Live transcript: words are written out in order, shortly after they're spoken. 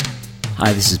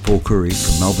Hi, this is Paul Curry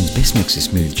from Melbourne's Best Mix of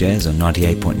Smooth Jazz on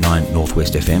 98.9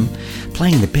 Northwest FM,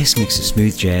 playing the best mix of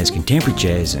smooth jazz, contemporary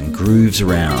jazz and grooves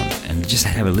around, and just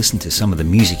have a listen to some of the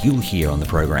music you'll hear on the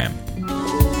program.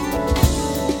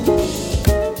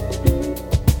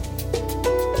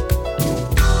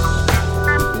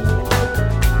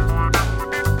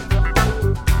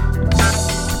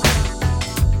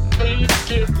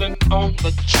 On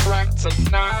the track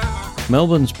tonight.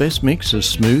 Melbourne's Best Mix of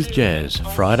Smooth Jazz,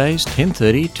 Fridays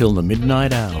 10:30 till the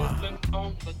midnight hour.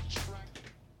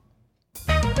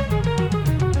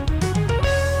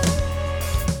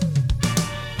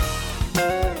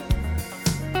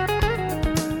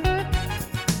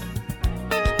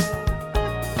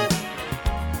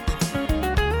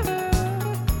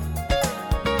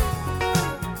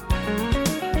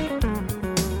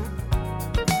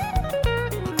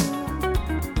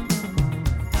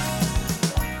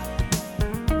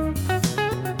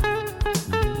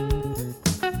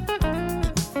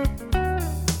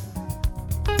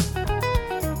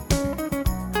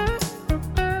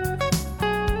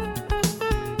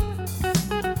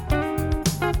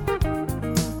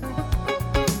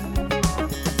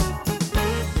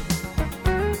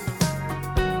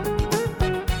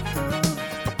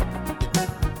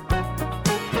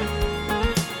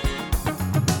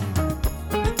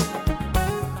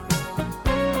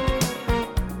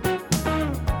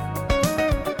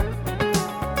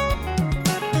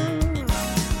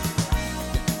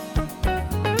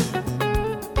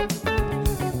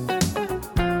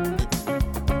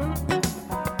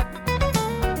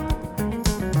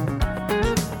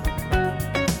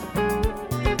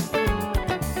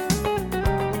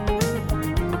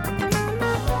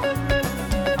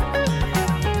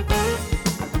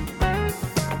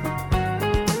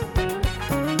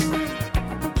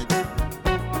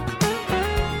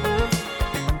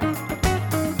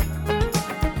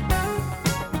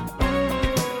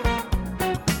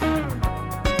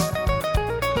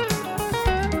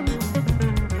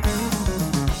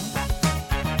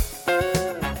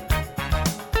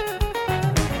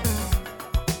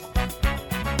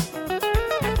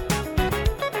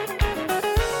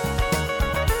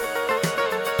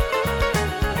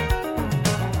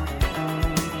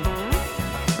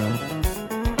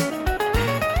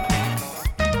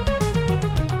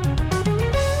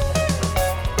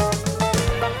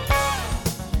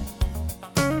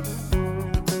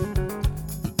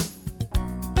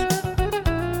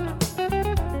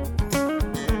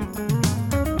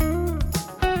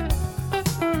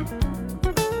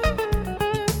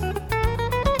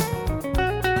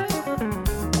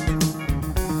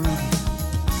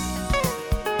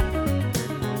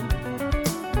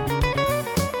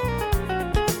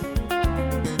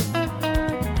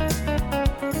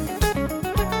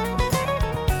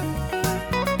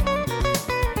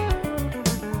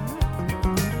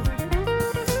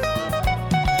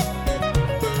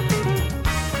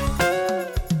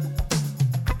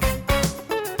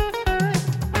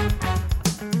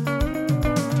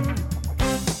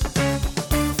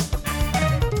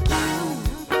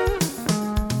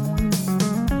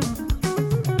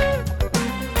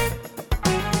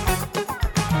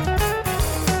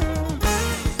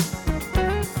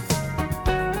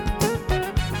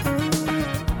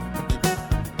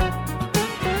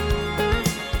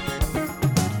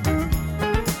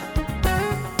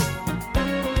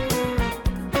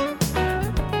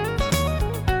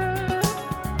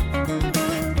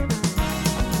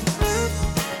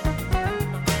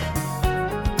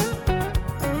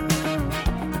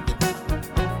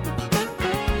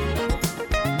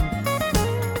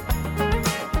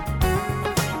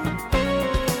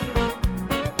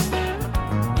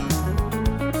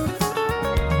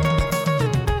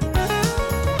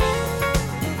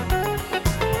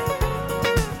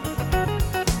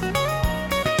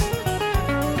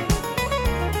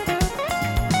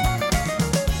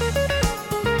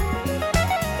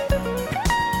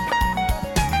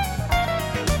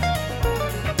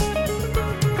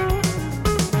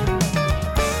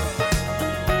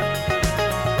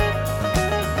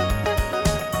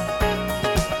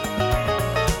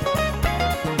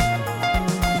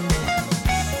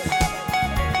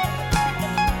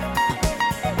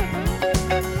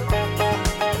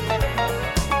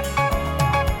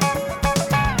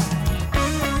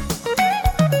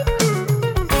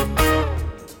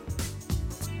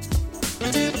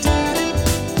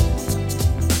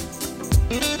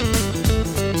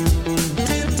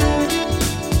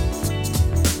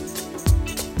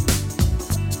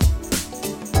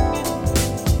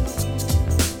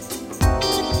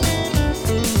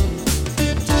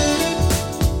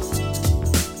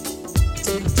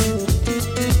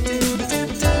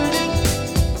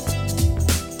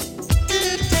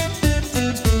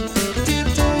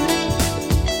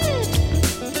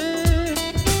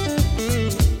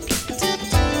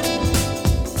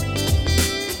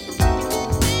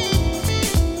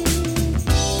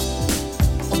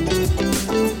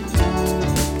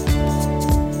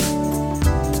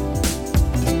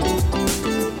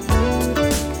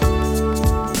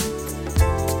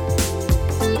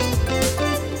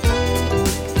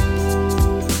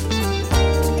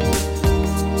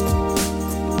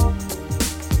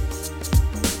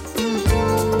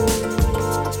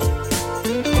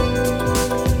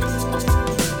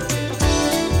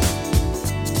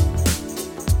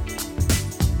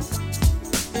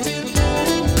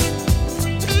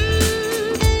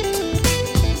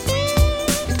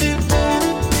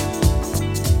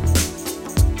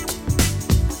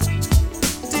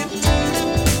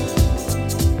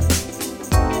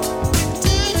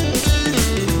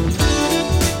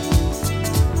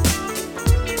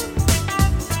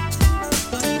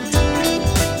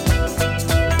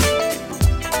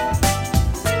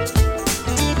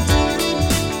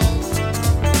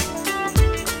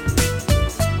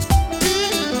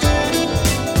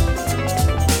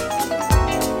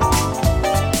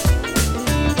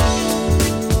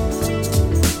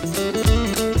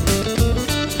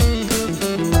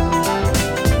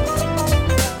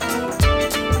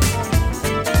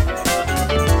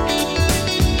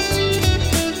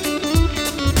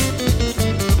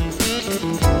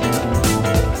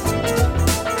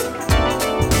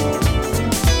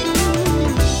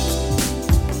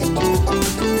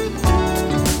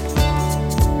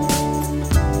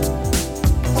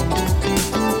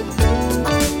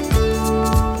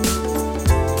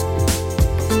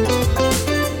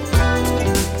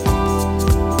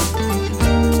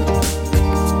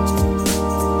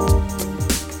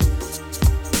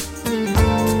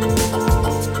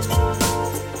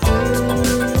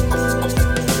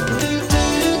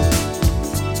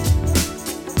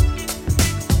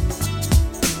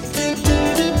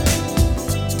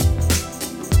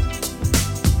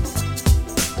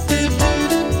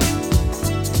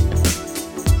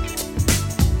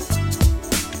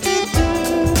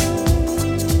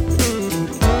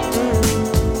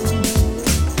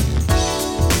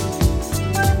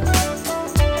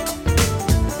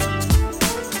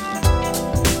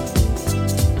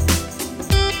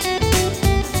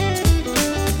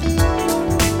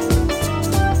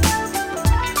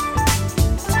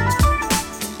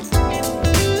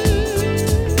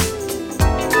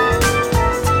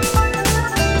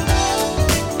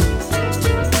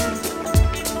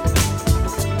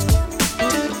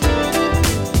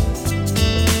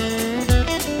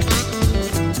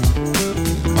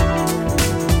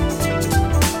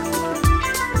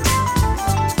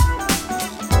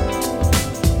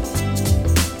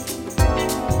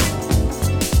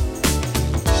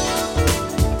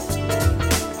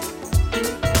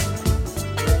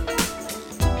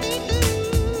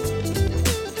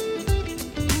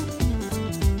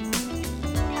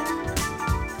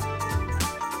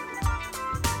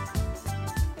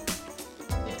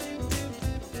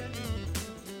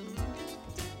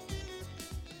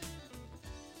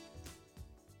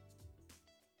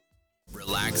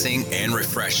 relaxing, and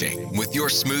refreshing with your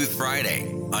Smooth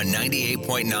Friday on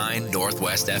 98.9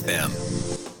 Northwest FM.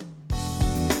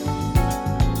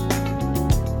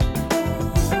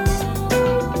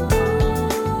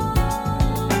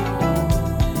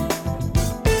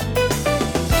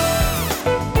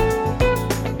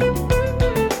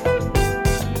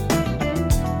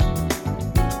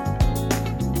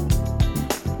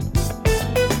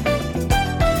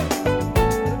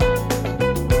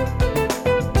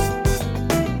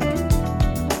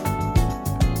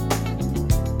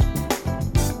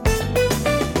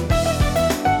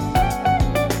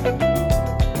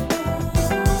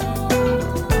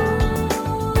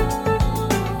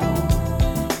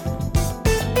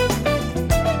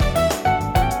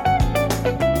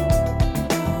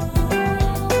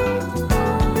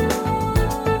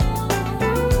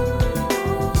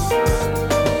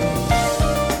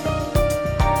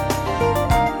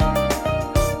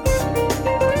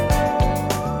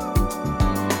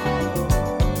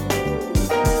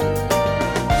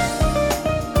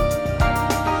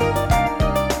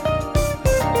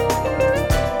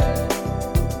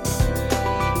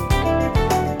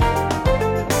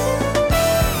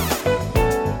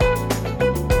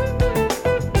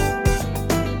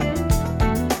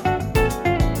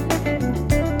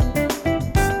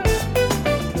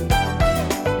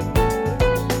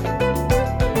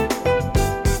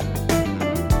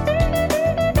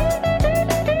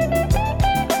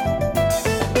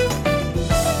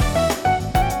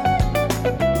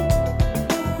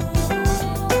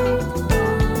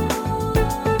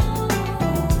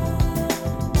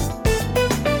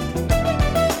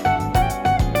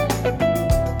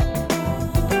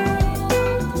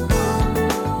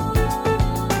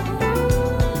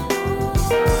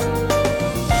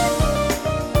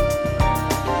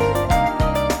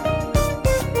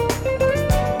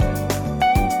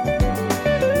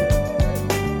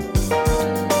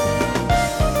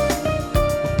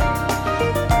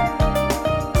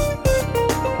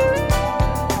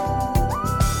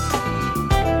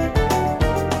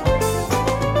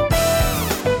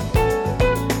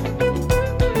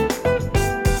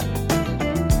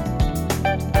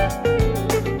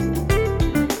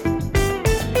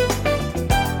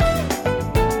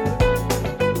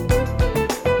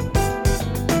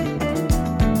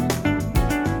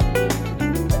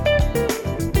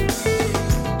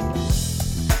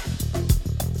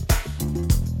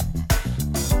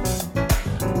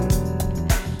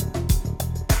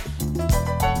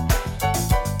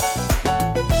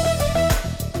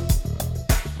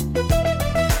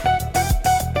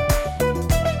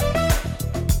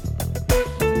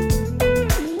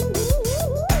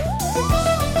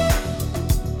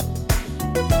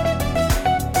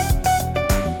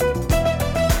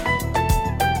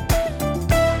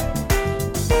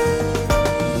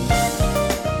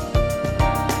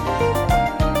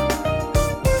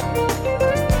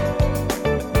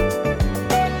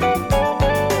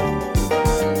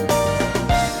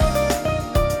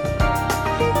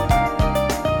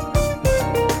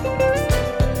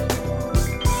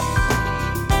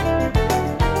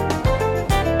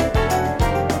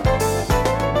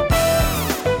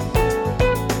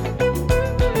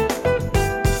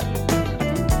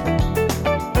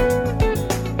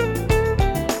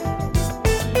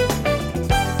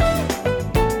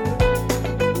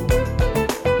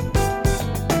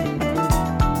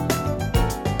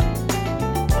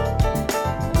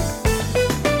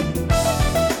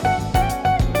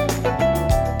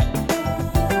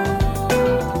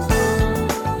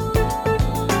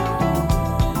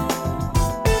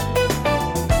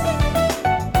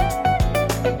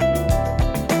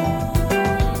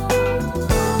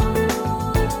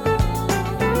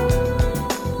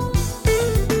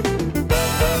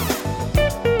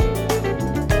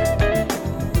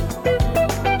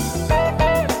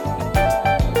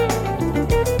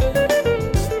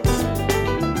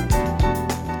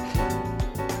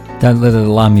 Don't let it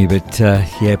alarm you, but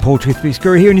yeah, Paul Toothpick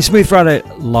Screw here in your Smooth Friday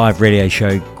live radio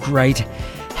show. Great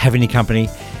having your company.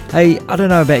 Hey, I don't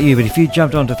know about you, but if you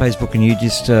jumped onto Facebook and you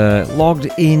just logged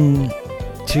in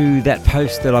to that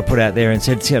post that I put out there and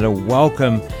said to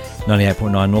welcome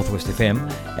 98.9 Northwest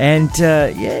FM and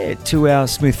yeah, to our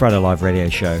Smooth Friday live radio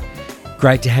show.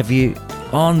 Great to have you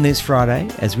on this Friday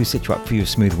as we set you up for your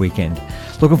smooth weekend.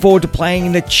 Looking forward to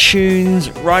playing the tunes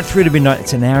right through to midnight.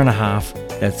 It's an hour and a half.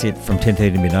 That's it, from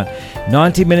 10:30 to midnight.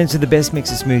 90 minutes of the best mix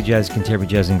of smooth jazz, contemporary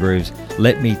jazz and grooves.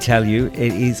 Let me tell you,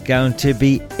 it is going to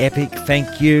be epic.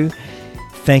 Thank you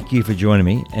thank you for joining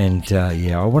me. And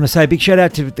I want to say a big shout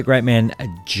out to the great man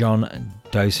John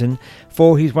Dawson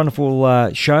for his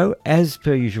wonderful show, as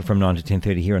per usual, from 9 to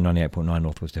 10:30 here on 98.9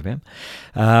 Northwest FM.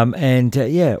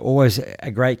 Always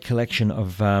a great collection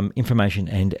of information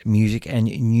and music and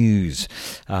news.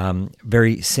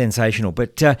 Very sensational.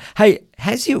 But hey,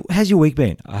 how's your week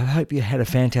been? I hope you had a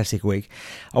fantastic week.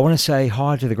 I want to say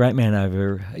hi to the great man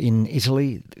over in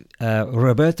Italy,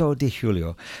 Roberto Di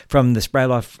Giulio from the Spray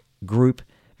Life group.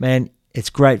 Man,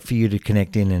 it's great for you to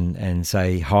connect in and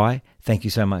say hi. Thank you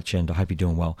so much, and I hope you're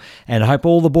doing well. And I hope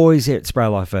all the boys at Spray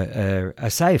Life are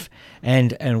safe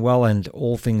and well, and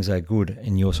all things are good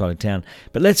in your side of town.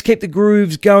 But let's keep the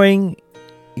grooves going.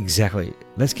 Exactly.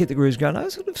 Let's keep the grooves going. I'll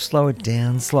sort of slow it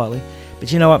down slightly.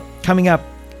 But you know what? Coming up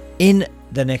in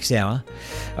the next hour,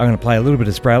 I'm going to play a little bit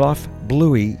of Spray Life,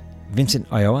 Bluey, Vincent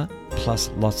Iowa,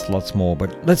 plus lots more.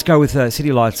 But let's go with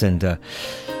City Lights and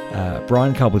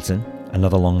Brian Culbertson,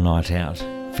 Another Long Night Out,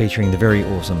 featuring the very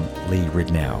awesome Lee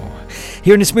Ridnow.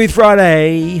 Here in a Smooth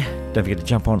Friday, don't forget to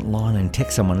jump online and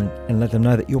text someone and let them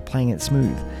know that you're playing it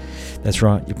smooth. That's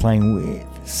right, you're playing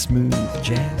with Smooth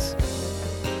Jazz.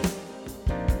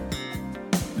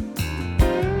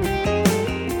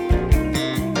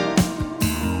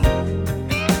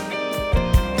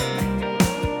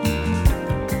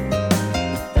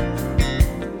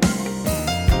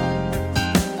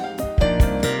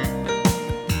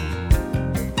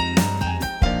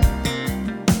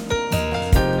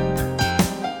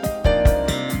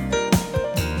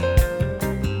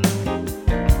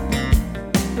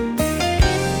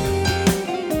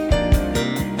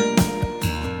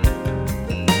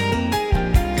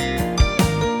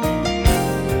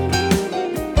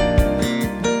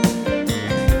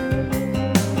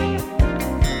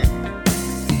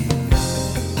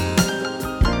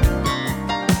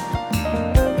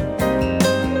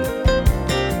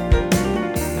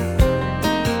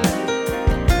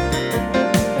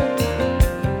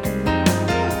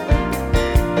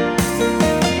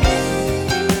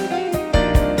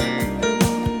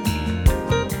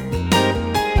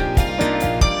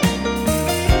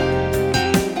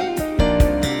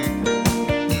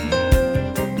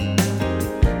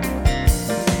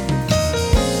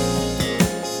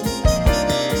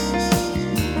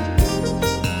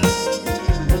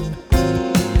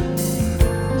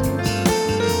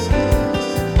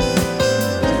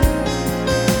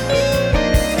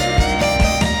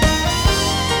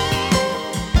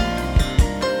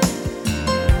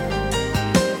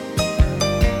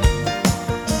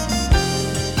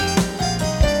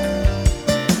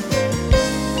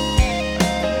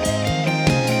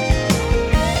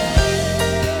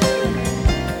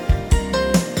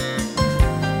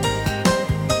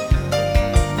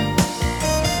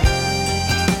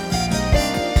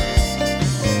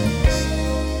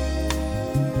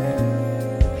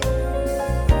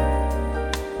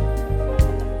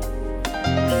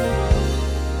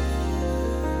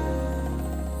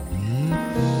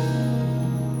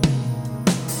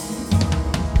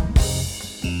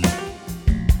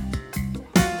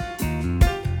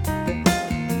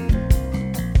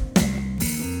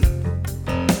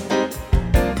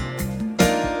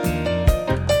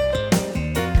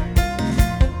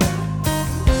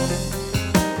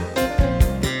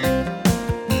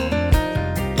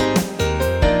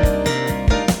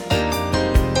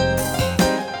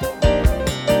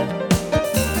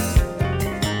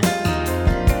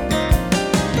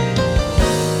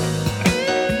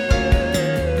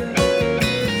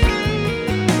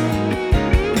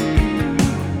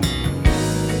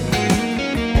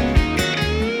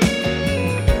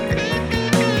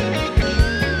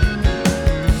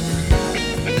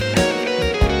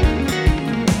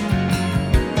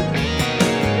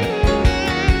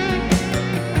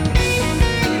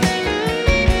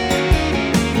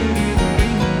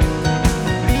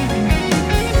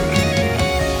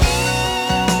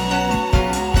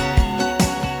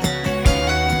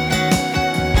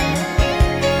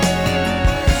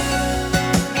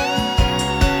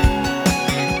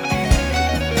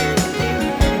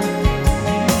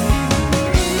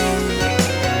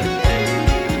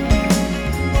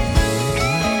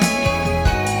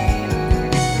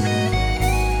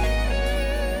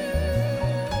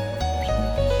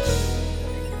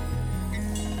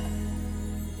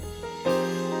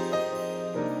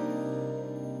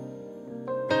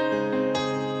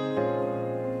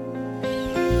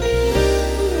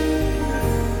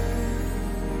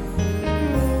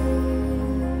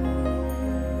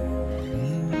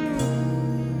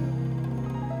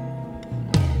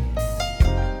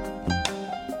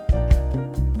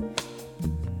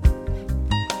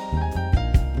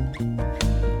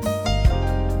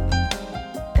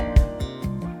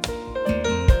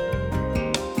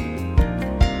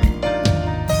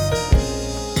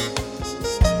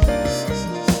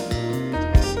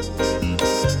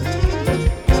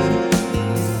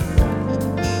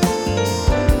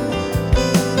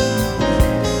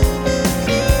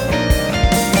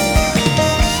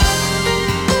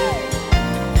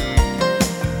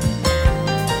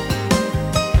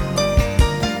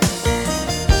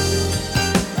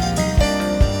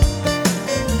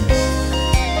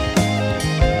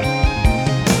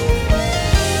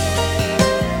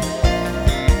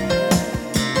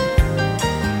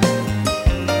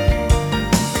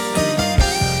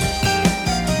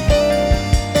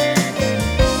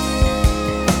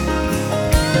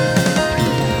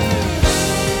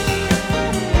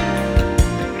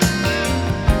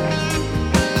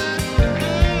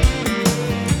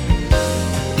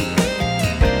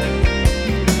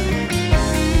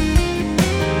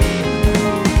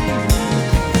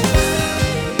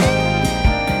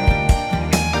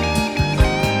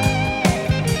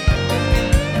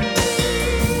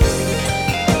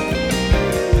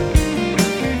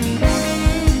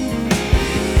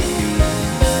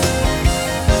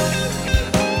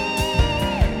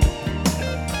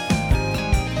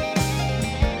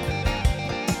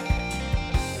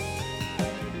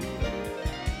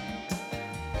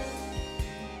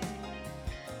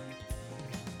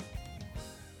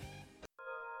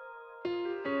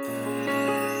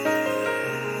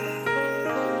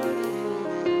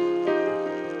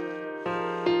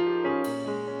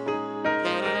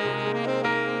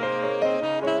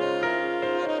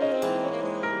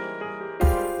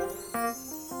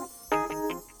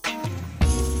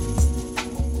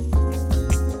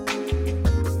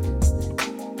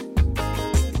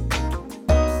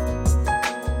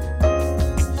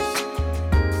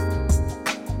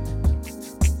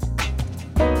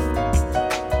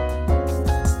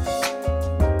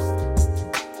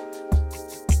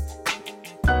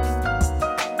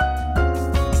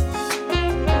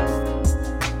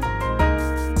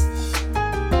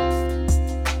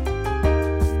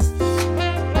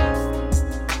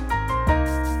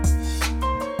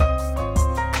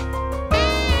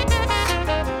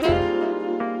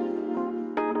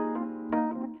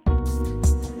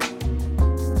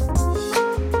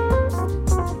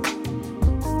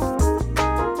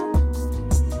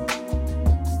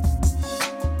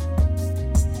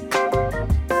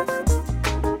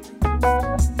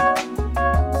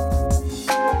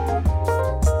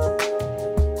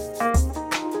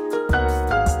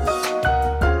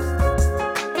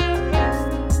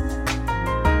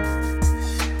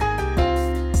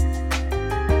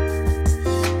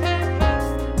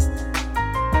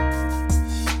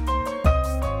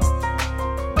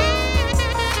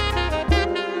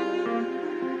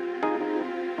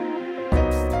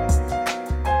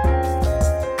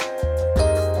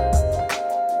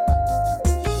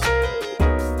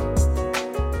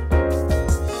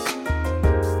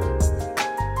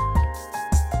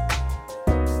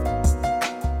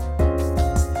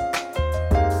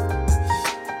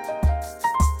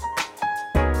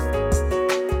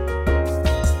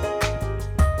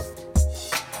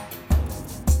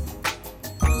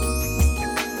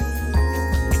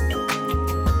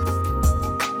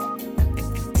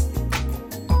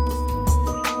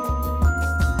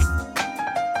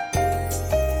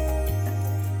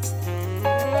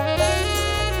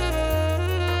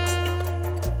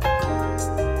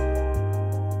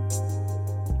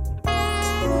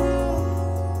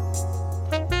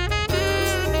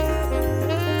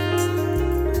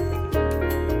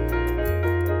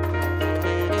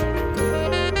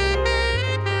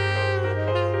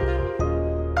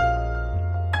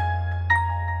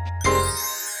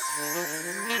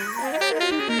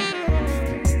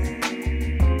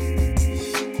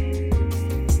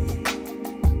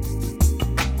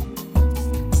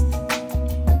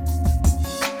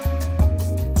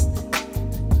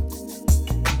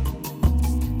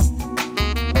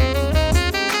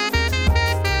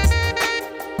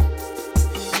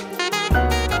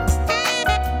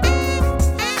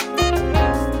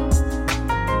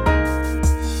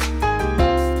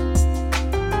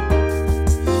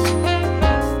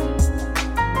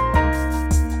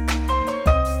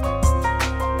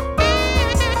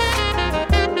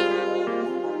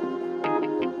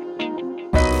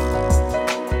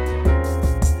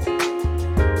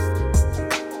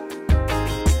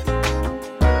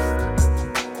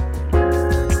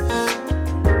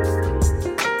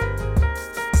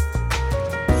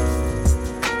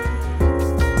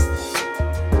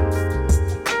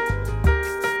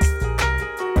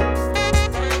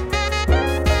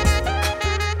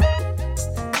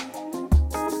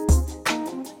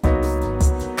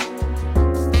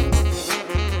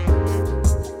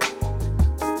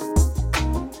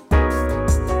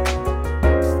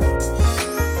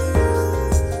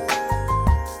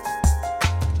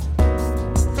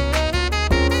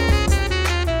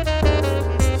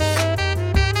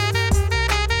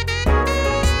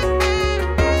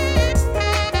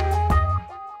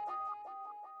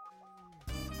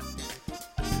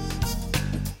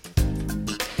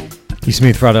 Your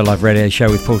Smooth Friday Live Radio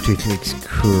Show with Paul Toothpicks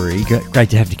Curry. Great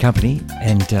to have your company,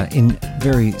 and in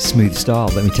very smooth style,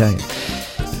 let me tell you.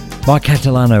 Mike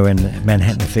Catalano and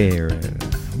Manhattan Affair,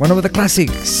 one of the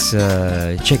classics.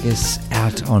 Check us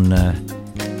out on,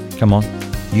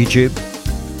 YouTube,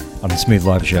 on the Smooth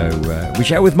Live Show. We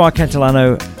chat with Mike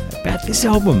Catalano about this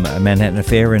album, Manhattan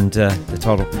Affair, and the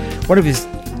title, one of his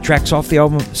tracks off the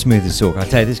album, Smooth as Silk. I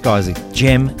tell you, this guy's a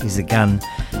gem, he's a gun,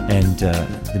 and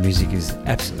the music is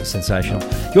absolutely sensational.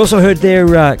 You also heard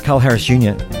there Carl Harris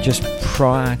Jr. just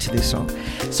prior to this song,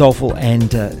 Soulful, and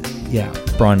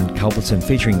Brian Culbertson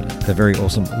featuring the very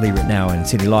awesome Lee Ritenour and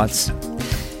City Lights.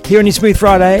 Here on your Smooth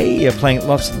Friday, playing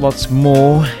lots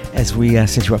more as we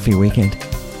set you up for your weekend.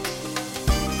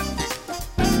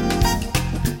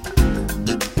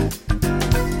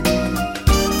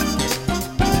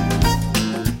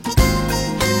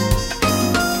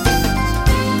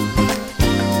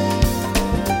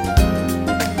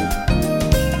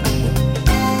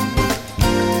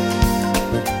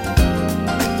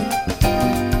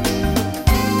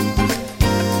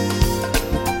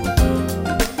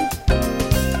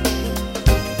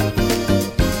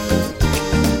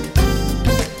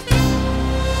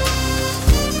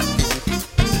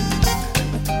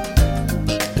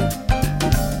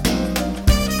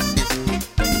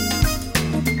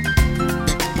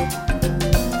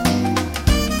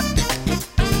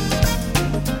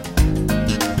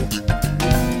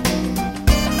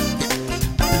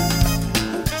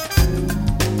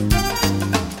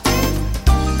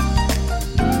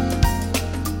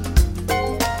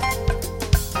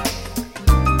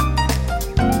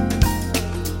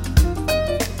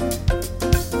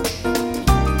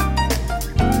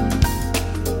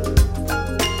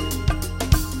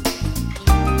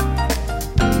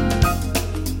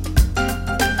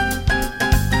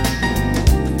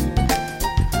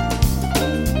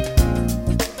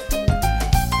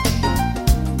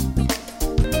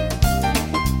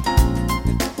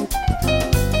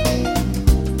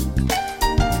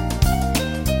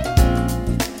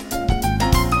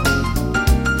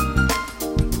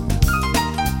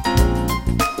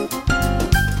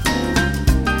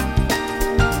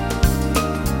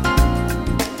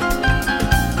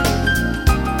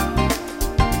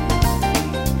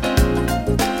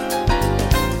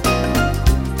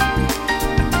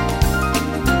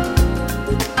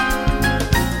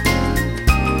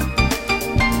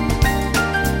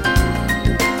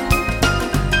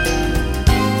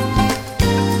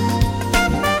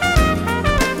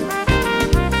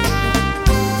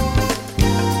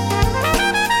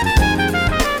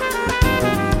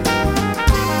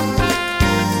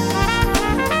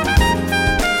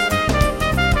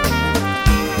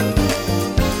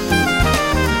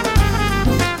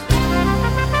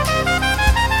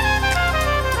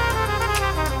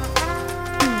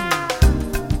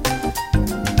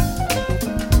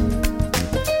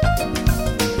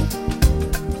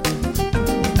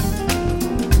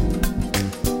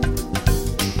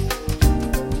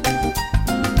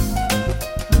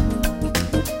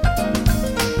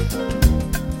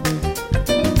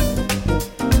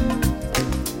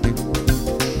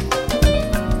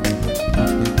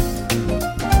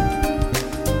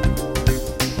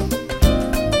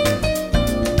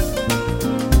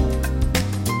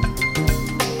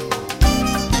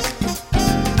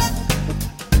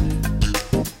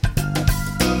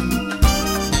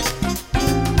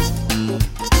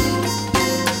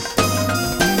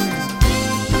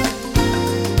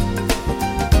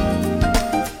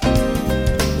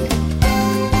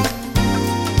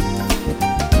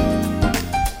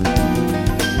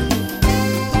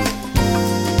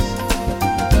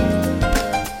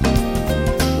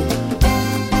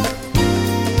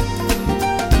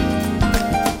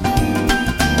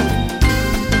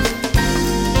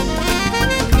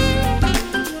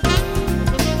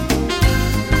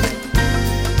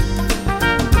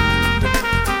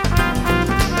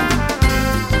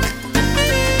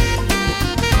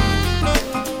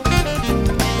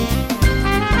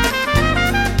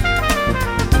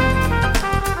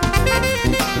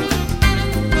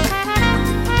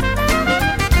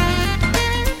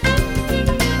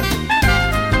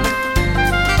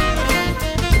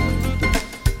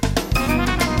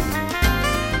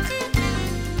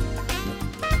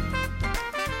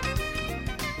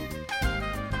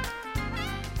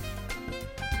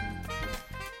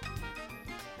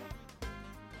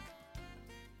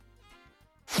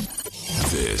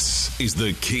 This is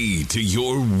the key to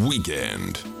your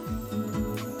weekend.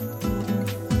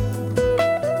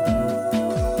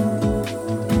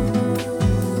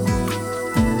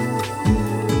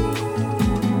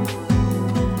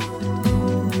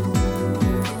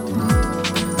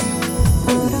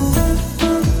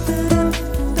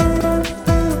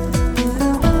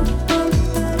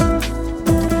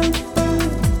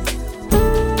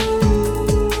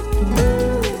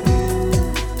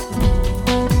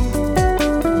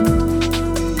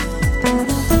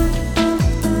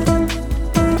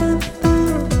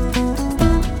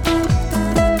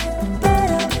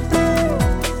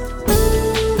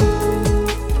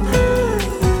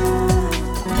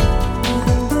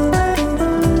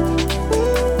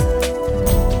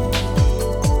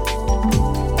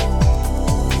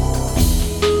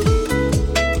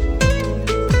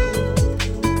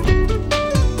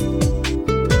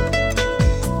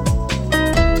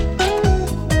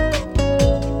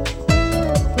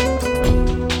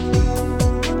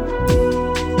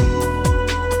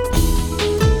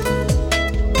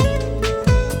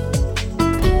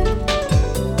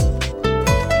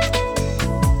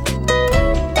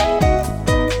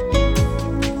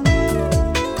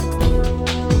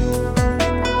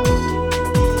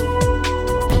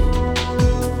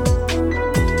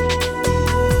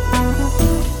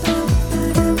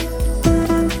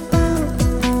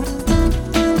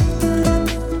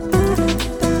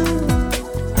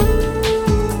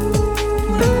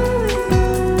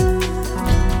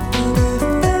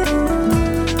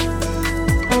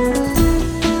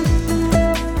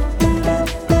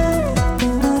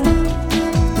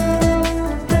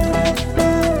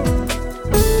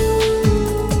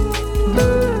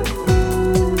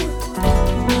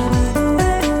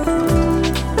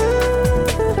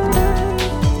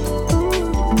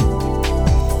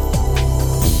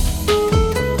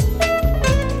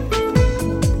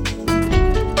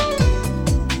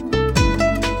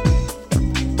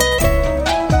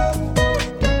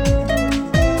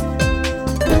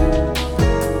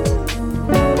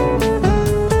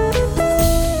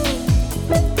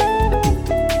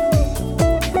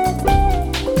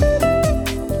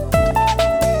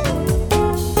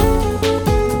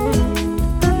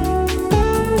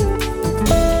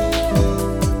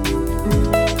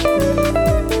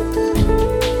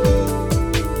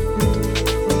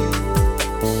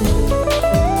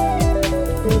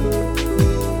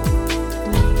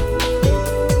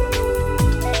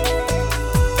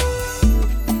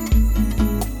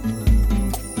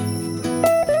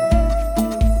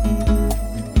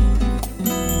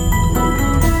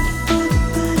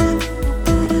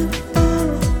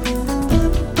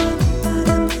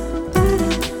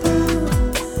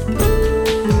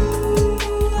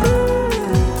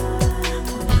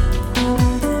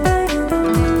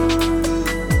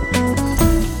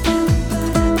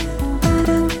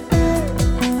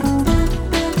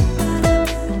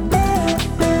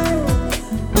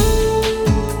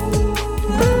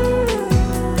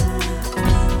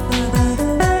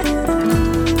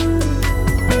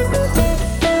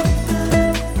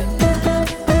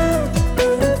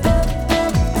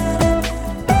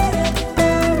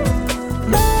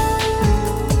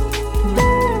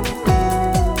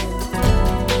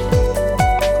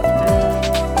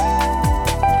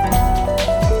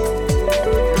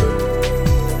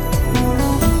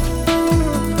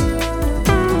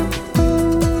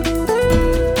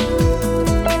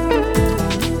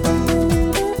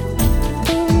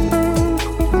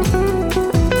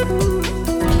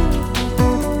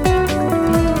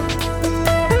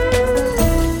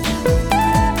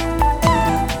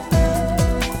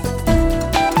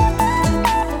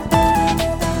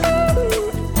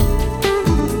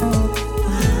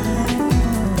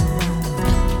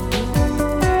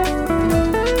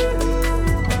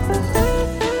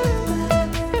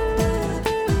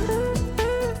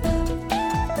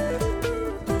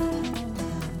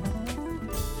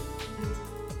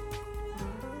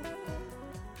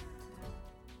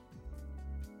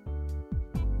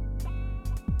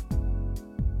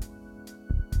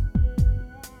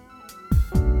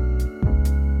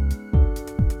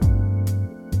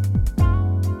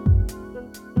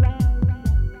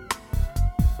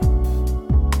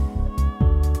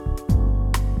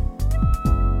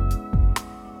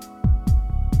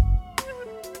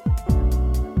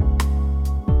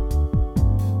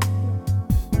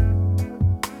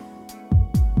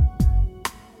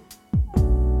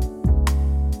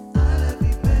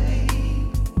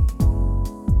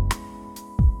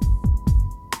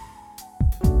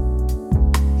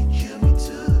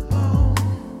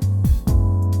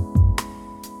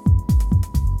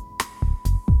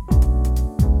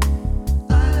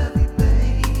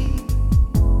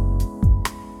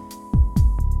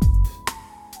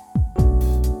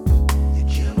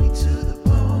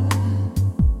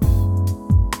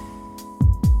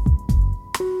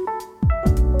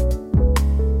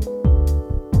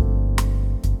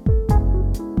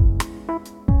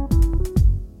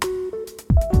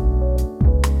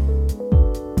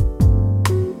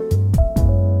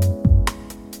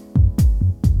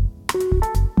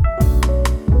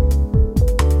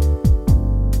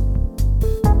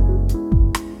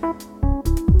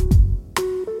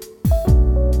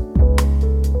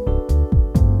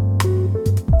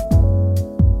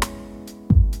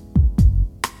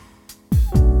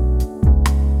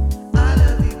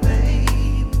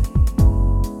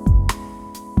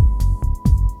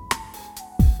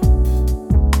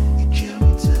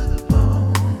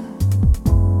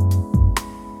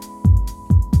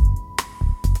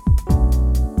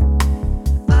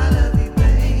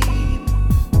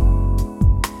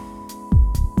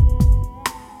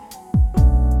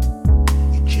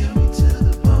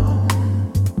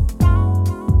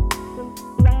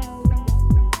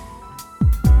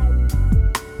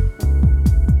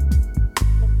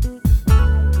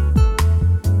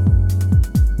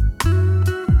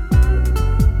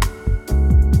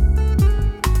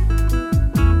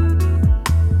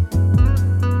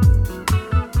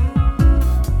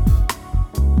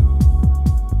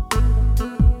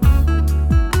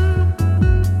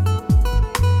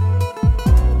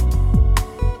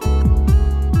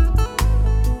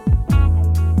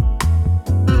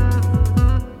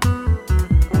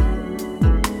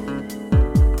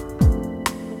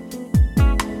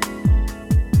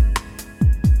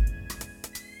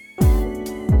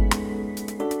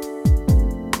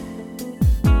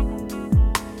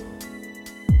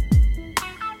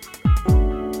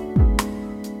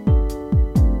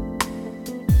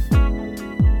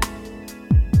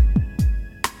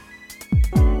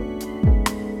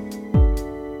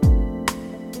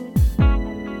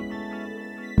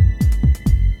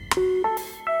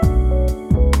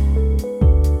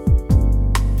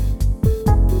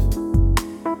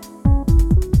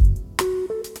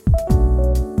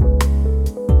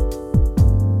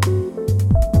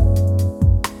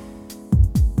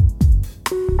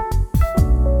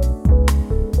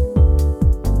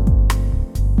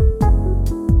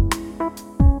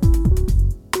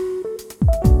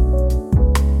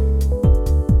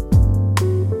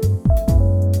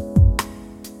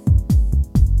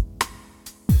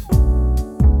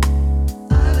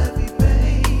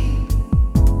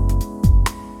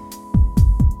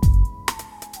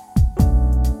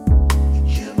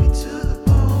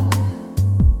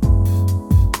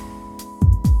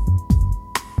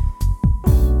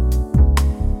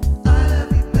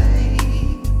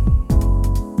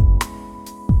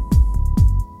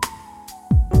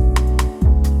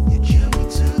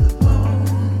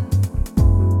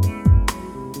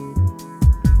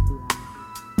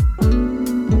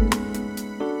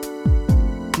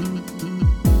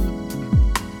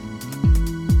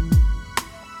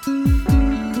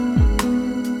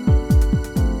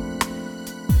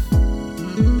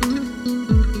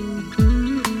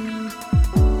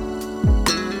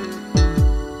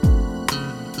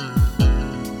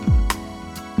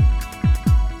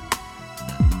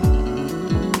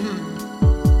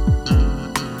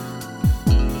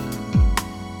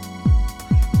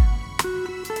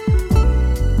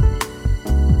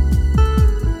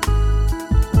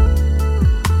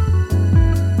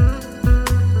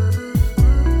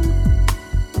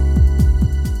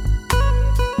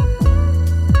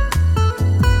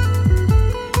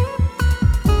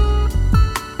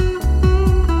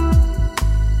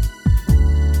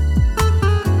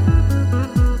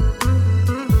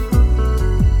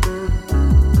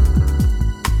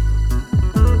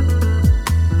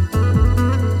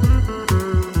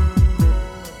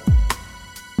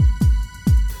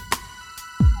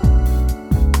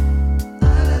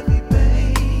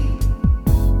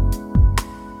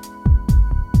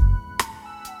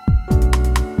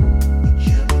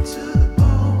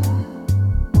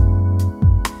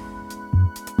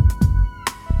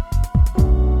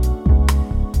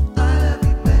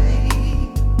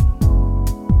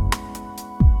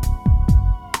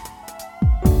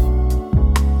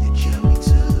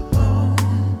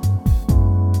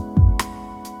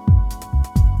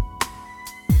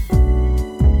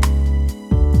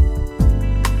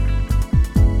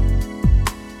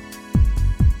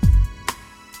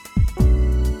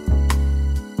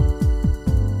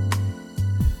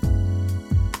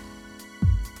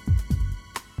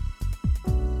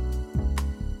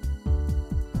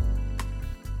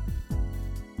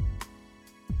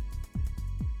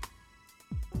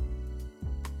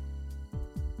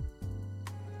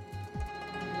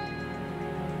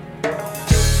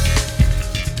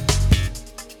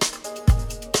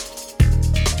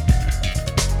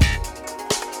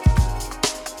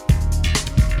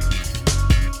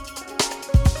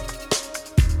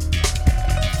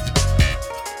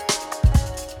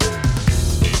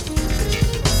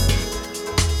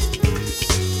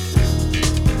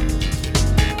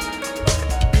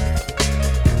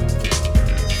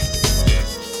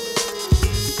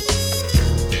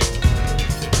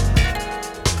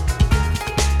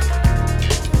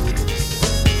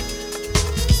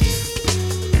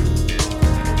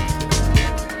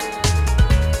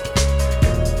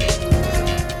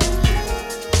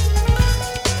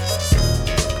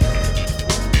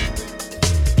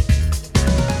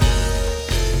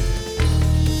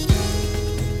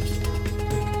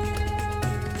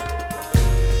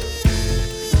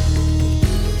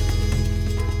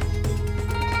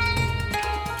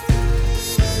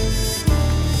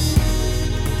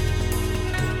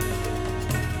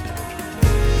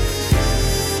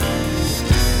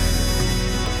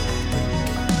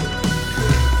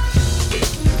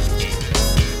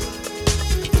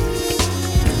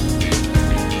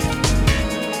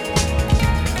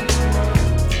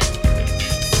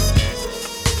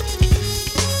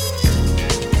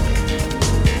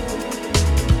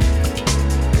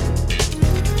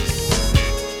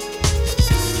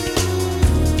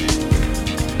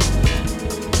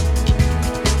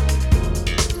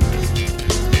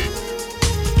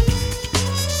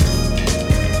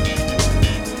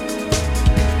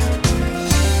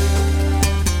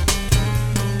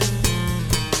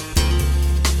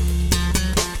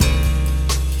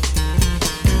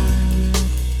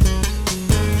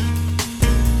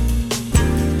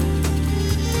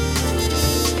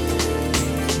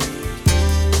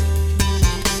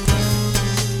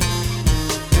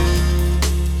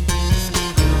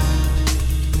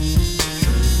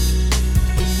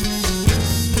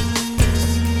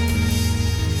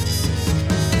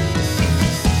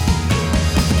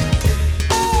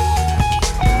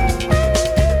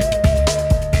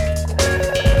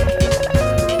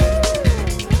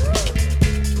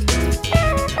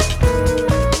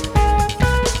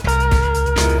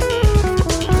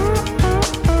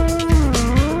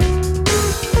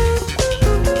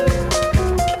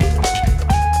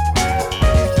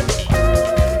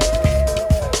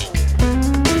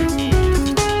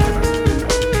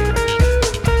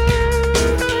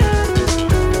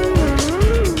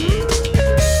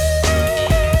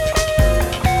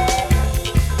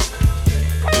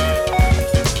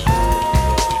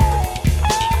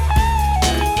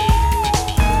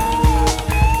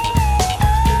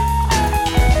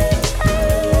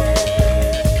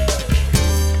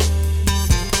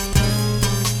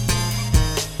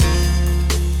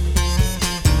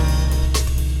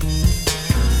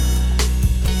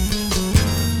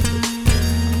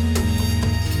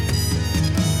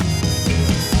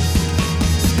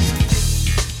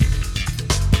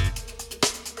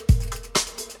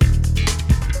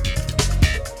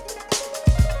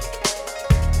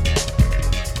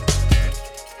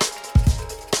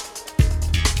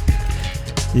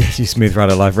 Yes, your Smooth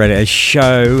Rider Live Radio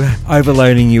show,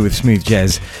 overloading you with smooth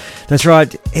jazz. That's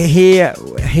right, here on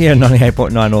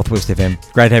 98.9 Northwest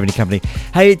FM. Great having you company.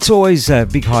 Hey, it's always a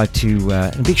big hi to,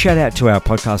 and a big shout out to our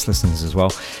podcast listeners as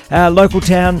well. Local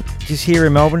town, just here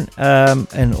in Melbourne,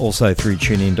 and also through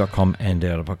tunein.com and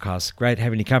other podcasts. Great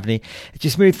having you company. It's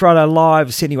your Smooth Friday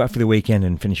Live, setting you up for the weekend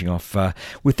and finishing off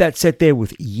with that set there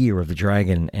with Year of the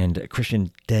Dragon and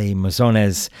Christian de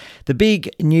Mazones, the big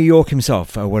New York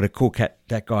himself. What a cool cat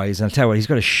that guy is. And I'll tell you what, he's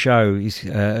got a show. He's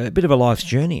a bit of a life's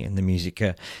journey in the music.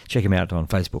 Check him out on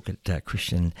Facebook at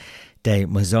Christian de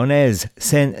Mazones.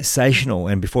 Sensational.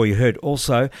 And before you heard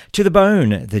also To the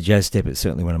Bone, the jazz step. It's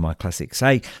certainly one of my classics.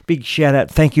 Hey, big shout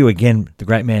out. Thank you again, the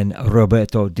great man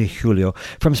Roberto Di Julio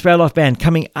from Spray Life Band.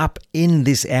 Coming up in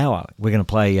this hour, we're going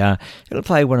to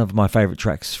play one of my favourite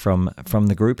tracks from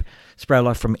the group, Spray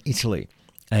Life from Italy.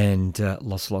 And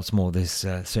lots more. There's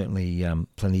certainly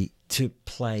plenty to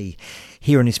play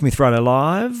here on your Smooth Friday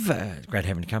Live. Great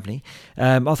having company.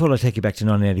 I thought I'd take you back to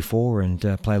 1984 and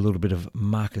play a little bit of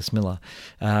Marcus Miller,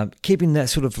 keeping that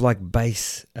sort of like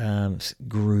bass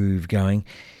groove going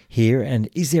here. And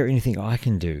Is There Anything I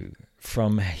Can Do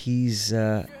from his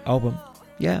album?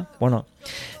 Yeah, why not?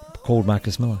 Called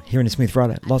Marcus Miller here in your Smooth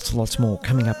Friday. Lots more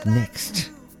coming up next.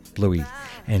 Bluey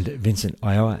and Vincent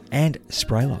Iowa and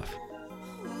Spray Life.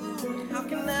 How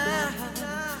can I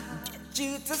get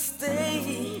you to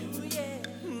stay?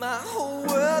 My whole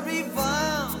world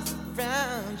revolves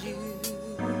around you.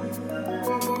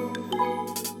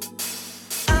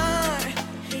 I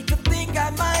hate to think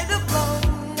I might have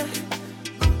blown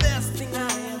the best thing I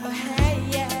ever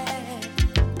had.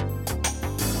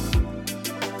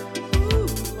 Ooh,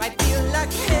 I feel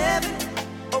like heaven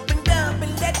opened up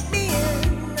and let me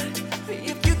in.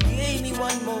 If you gave me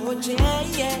one more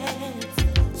chance.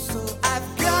 So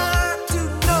I've got to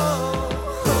know,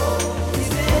 is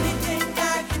there anything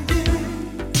I can do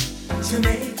to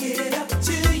make it up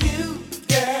to you,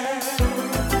 girl?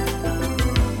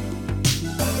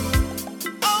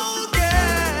 Oh,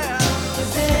 girl, is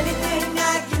there anything I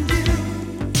can do?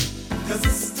 'Cause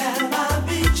this time I'll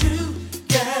be true,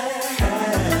 girl.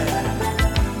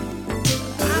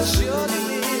 I surely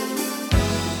will.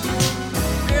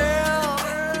 Girl,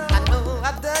 I know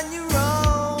I've done you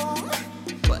wrong,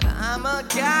 but I'm a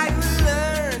guy who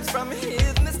learns from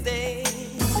his mistakes.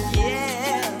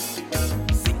 Yeah.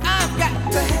 See, I've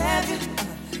got to have you.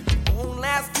 It won't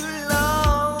last too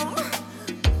long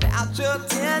without your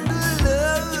tender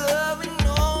love. And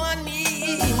all I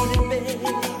need it, baby.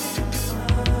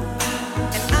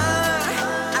 And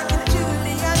I can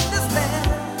truly understand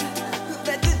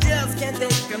that you just can't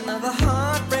take another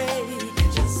heartbreak.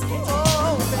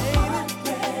 Oh, baby.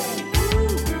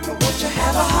 But won't you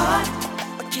have a heart?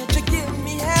 Can't you give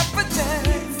me half a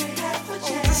chance?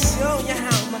 To show you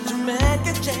how much a man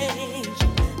can change.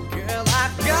 Girl,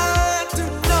 I've got to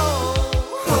know,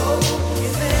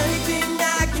 is there anything I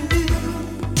can do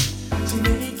to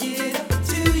make it up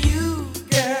to you,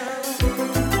 girl?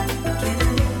 Can I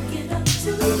make it up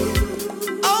to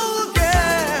you? Oh,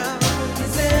 girl,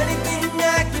 is there anything I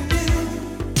can do?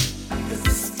 'Cause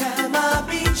this time I'll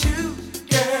be true,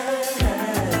 girl.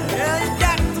 Girl, you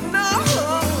got to know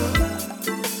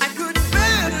I couldn't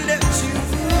bear to let you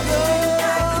go.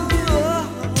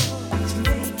 To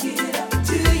make it up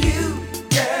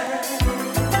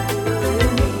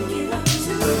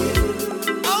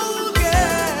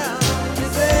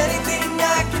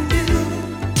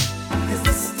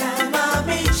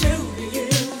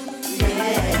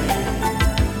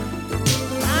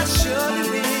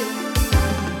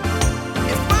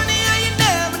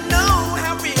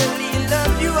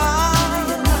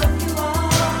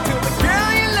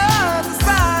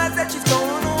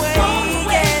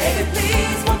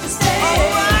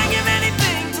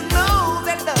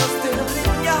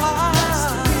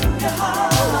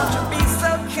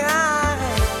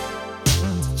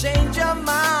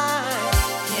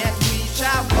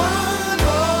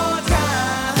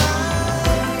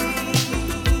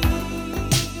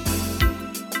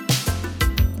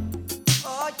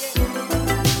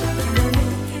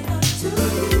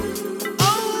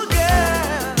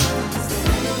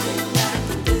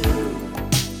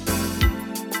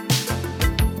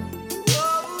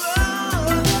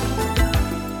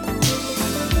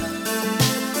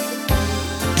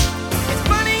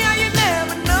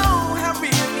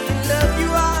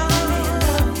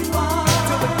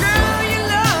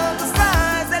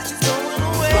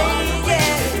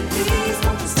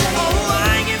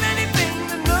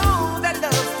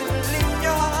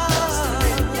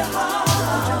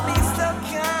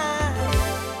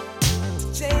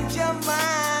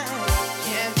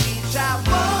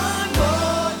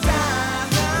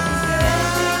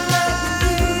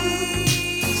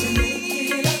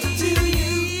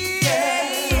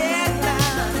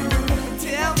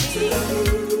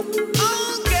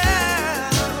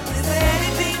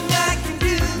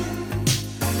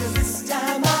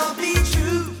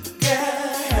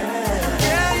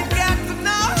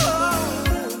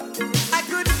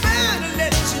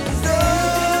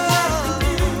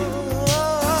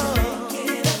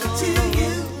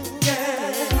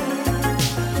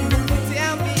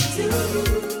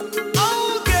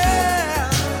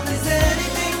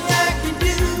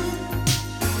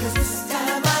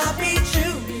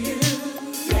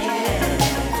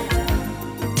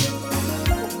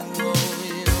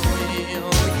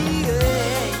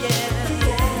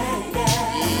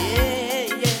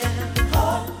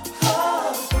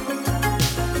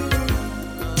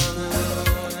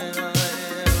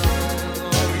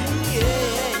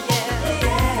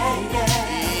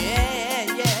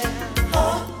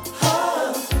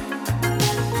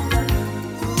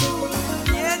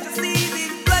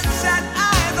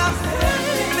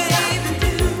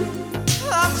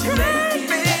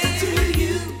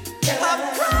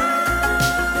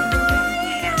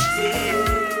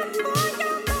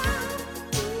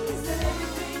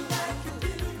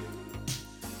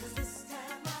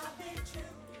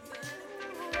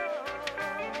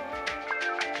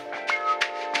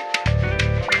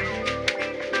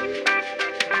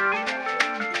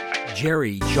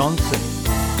Jerry Johnson,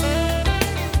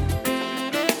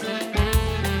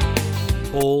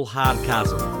 Paul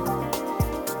Hardcastle,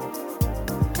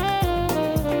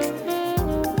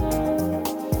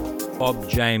 Bob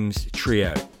James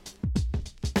Trio,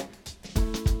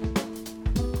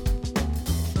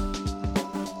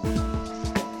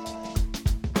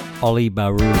 Ollie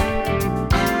Baru,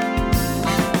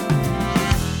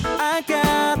 I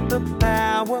got the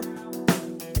power.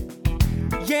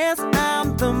 Yes,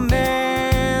 I'm the man.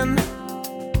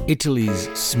 Italy's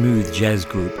smooth jazz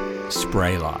group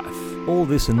Spray Life. All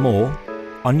this and more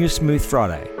on your Smooth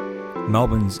Friday.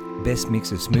 Melbourne's best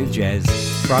mix of smooth jazz,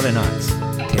 Friday nights,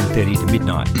 10:30 to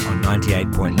midnight on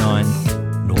 98.9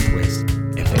 Northwest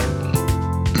FM.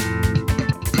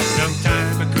 Long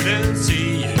time I couldn't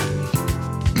see you.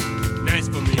 Nice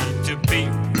for me to be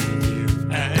with you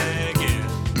again.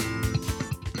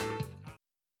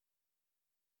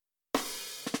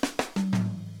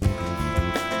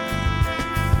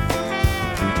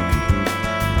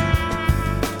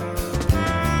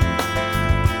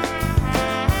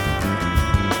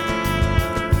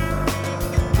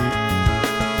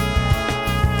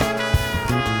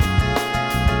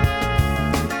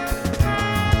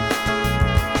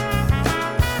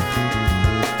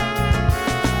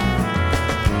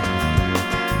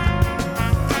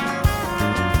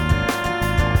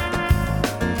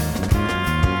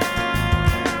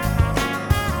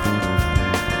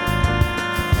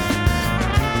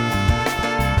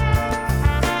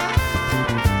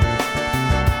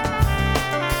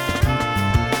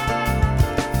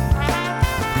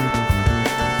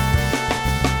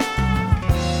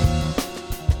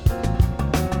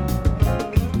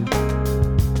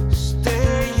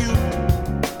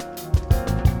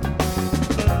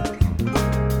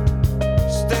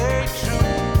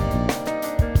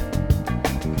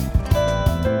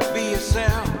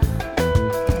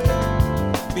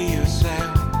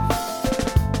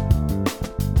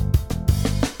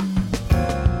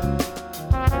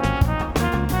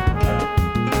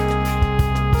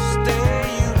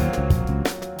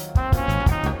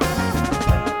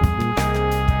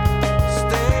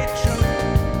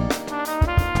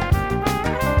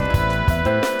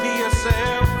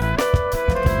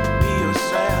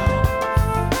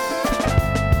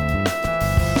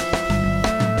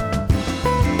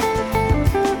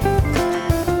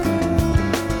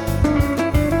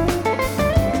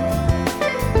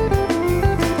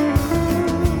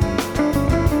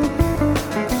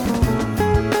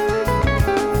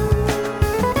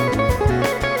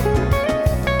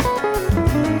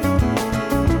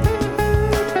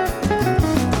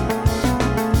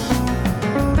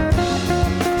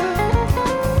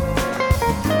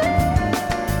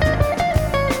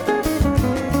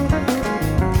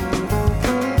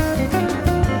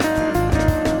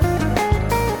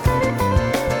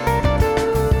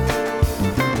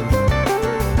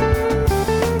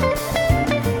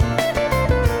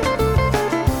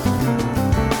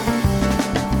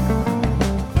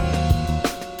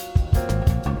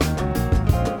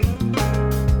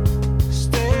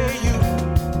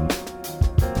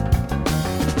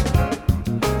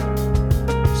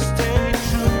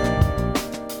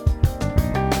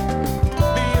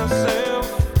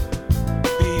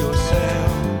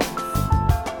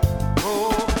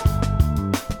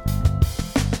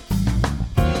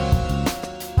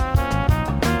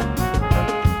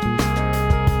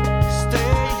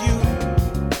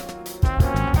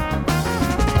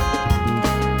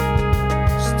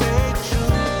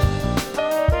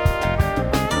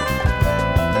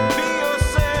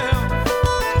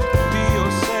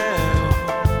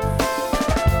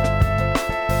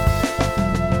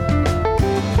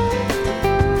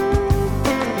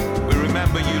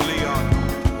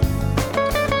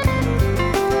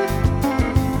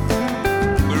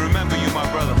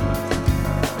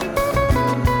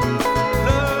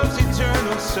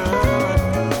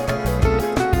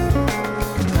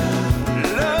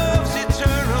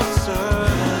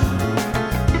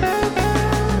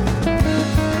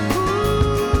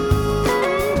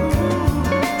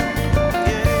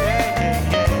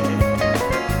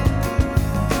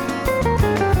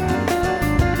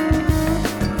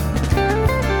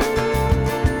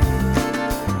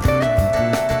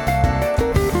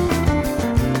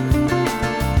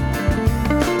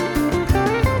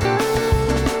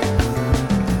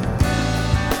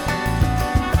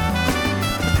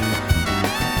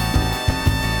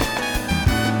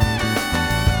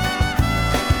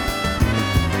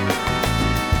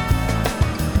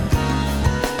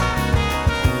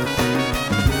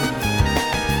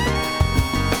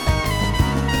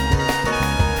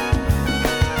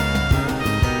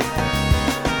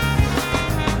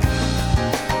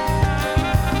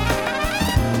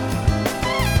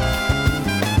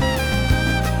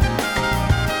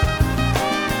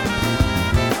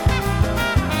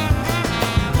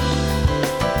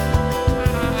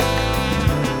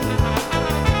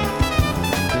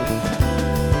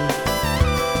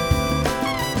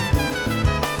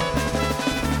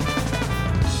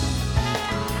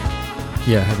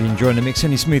 Yeah, hope you're enjoying the mix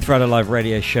on your Smooth Friday Live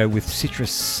radio show with Citrus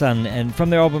Sun, and from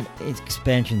their album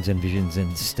Expansions and Visions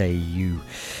and Stay You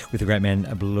with the great man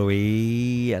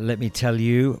Bluey. Let me tell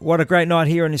you, what a great night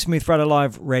here on the Smooth Friday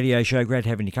Live radio show. Great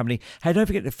having your company. Hey, don't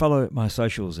forget to follow my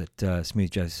socials at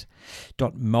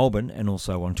smoothjazz.melbourne and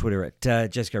also on Twitter at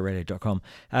jazzgoradio.com.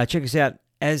 Check us out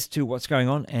as to what's going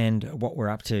on and what we're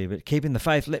up to. But keeping the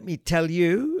faith, let me tell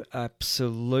you,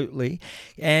 absolutely.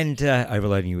 And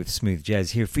overloading you with smooth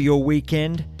jazz here for your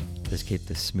weekend. Let's keep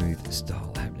the smooth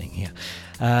style happening here.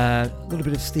 A little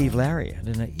bit of Steve Lowry. I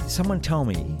don't know. Someone tell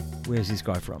me, where's this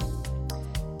guy from?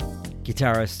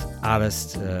 Guitarist,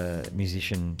 artist,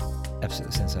 musician,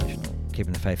 absolutely sensational.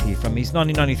 Keeping the faith here from his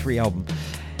 1993 album.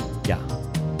 Yeah,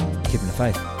 Keeping the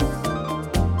Faith.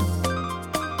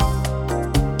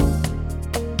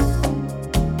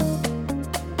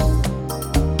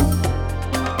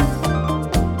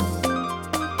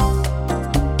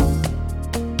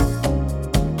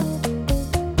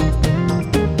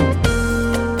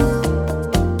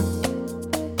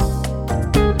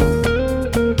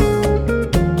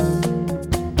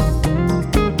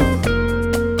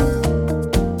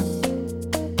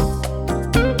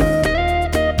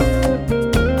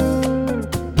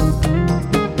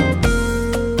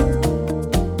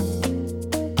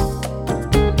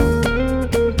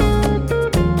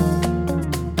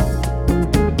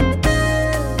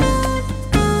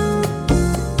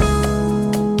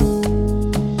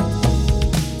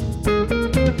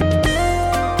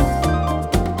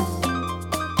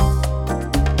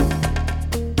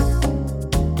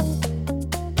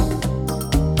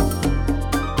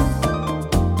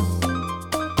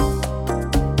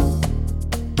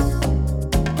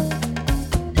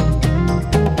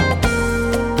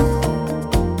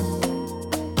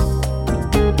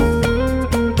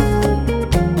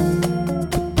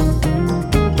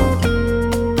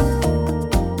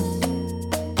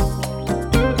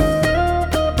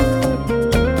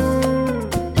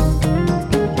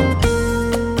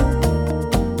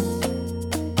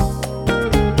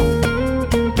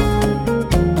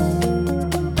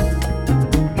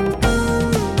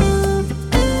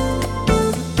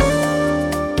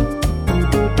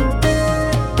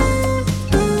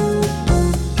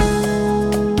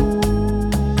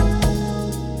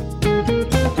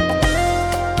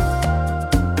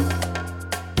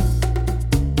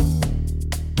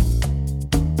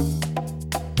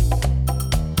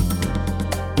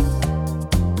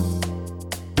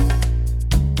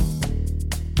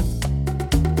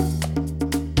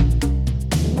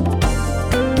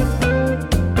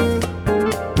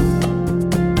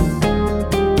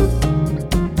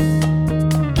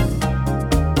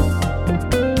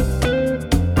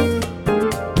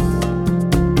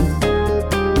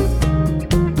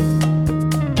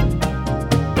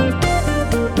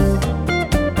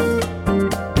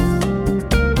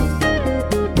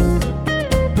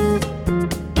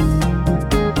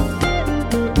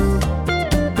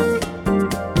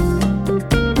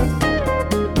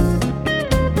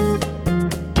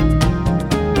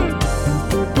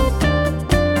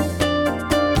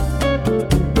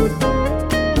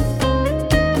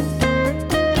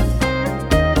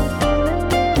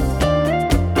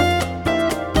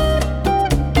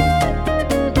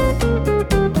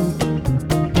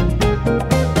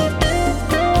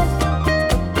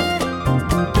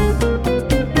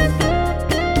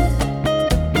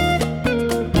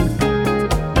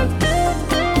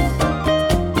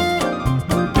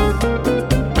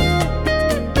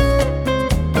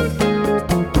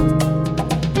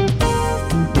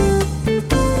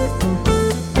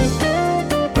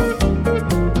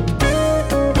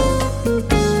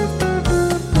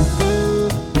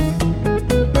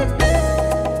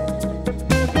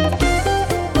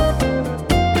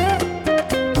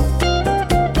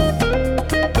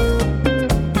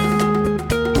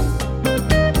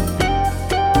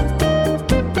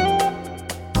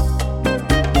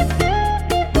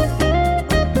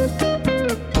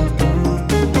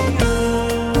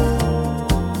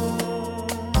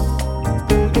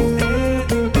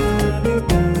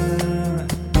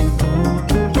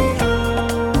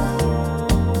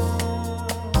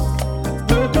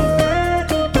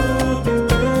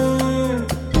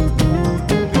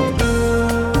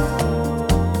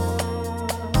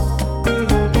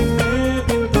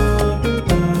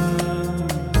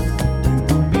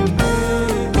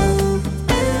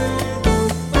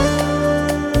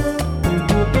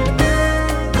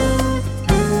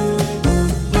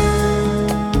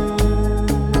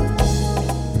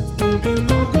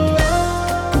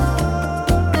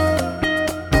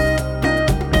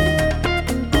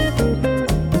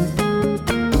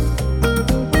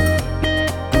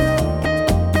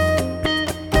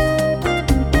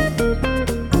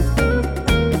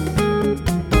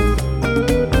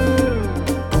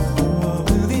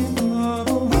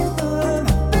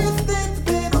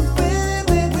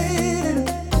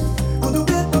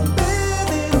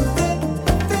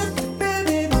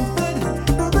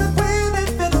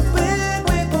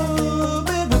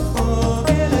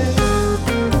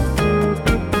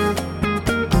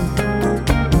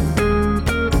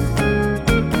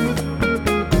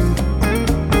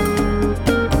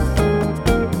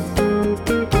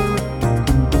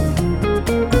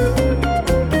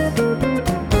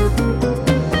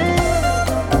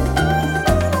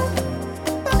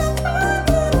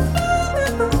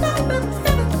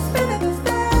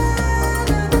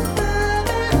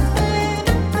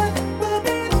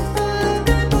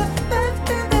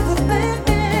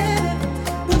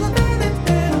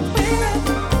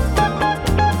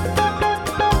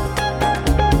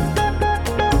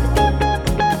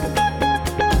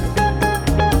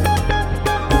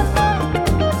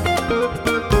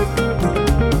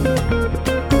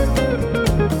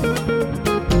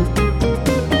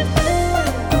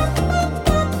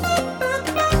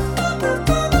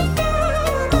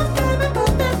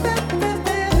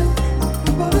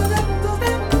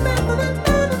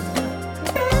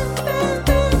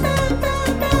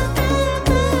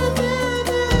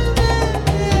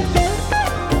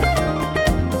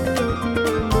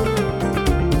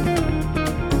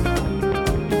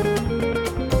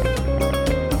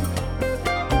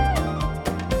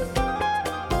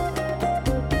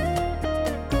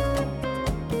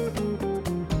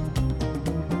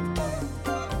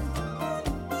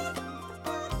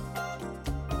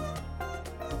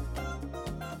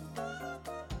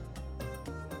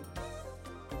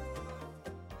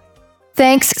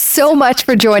 thanks so much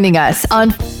for joining us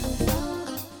on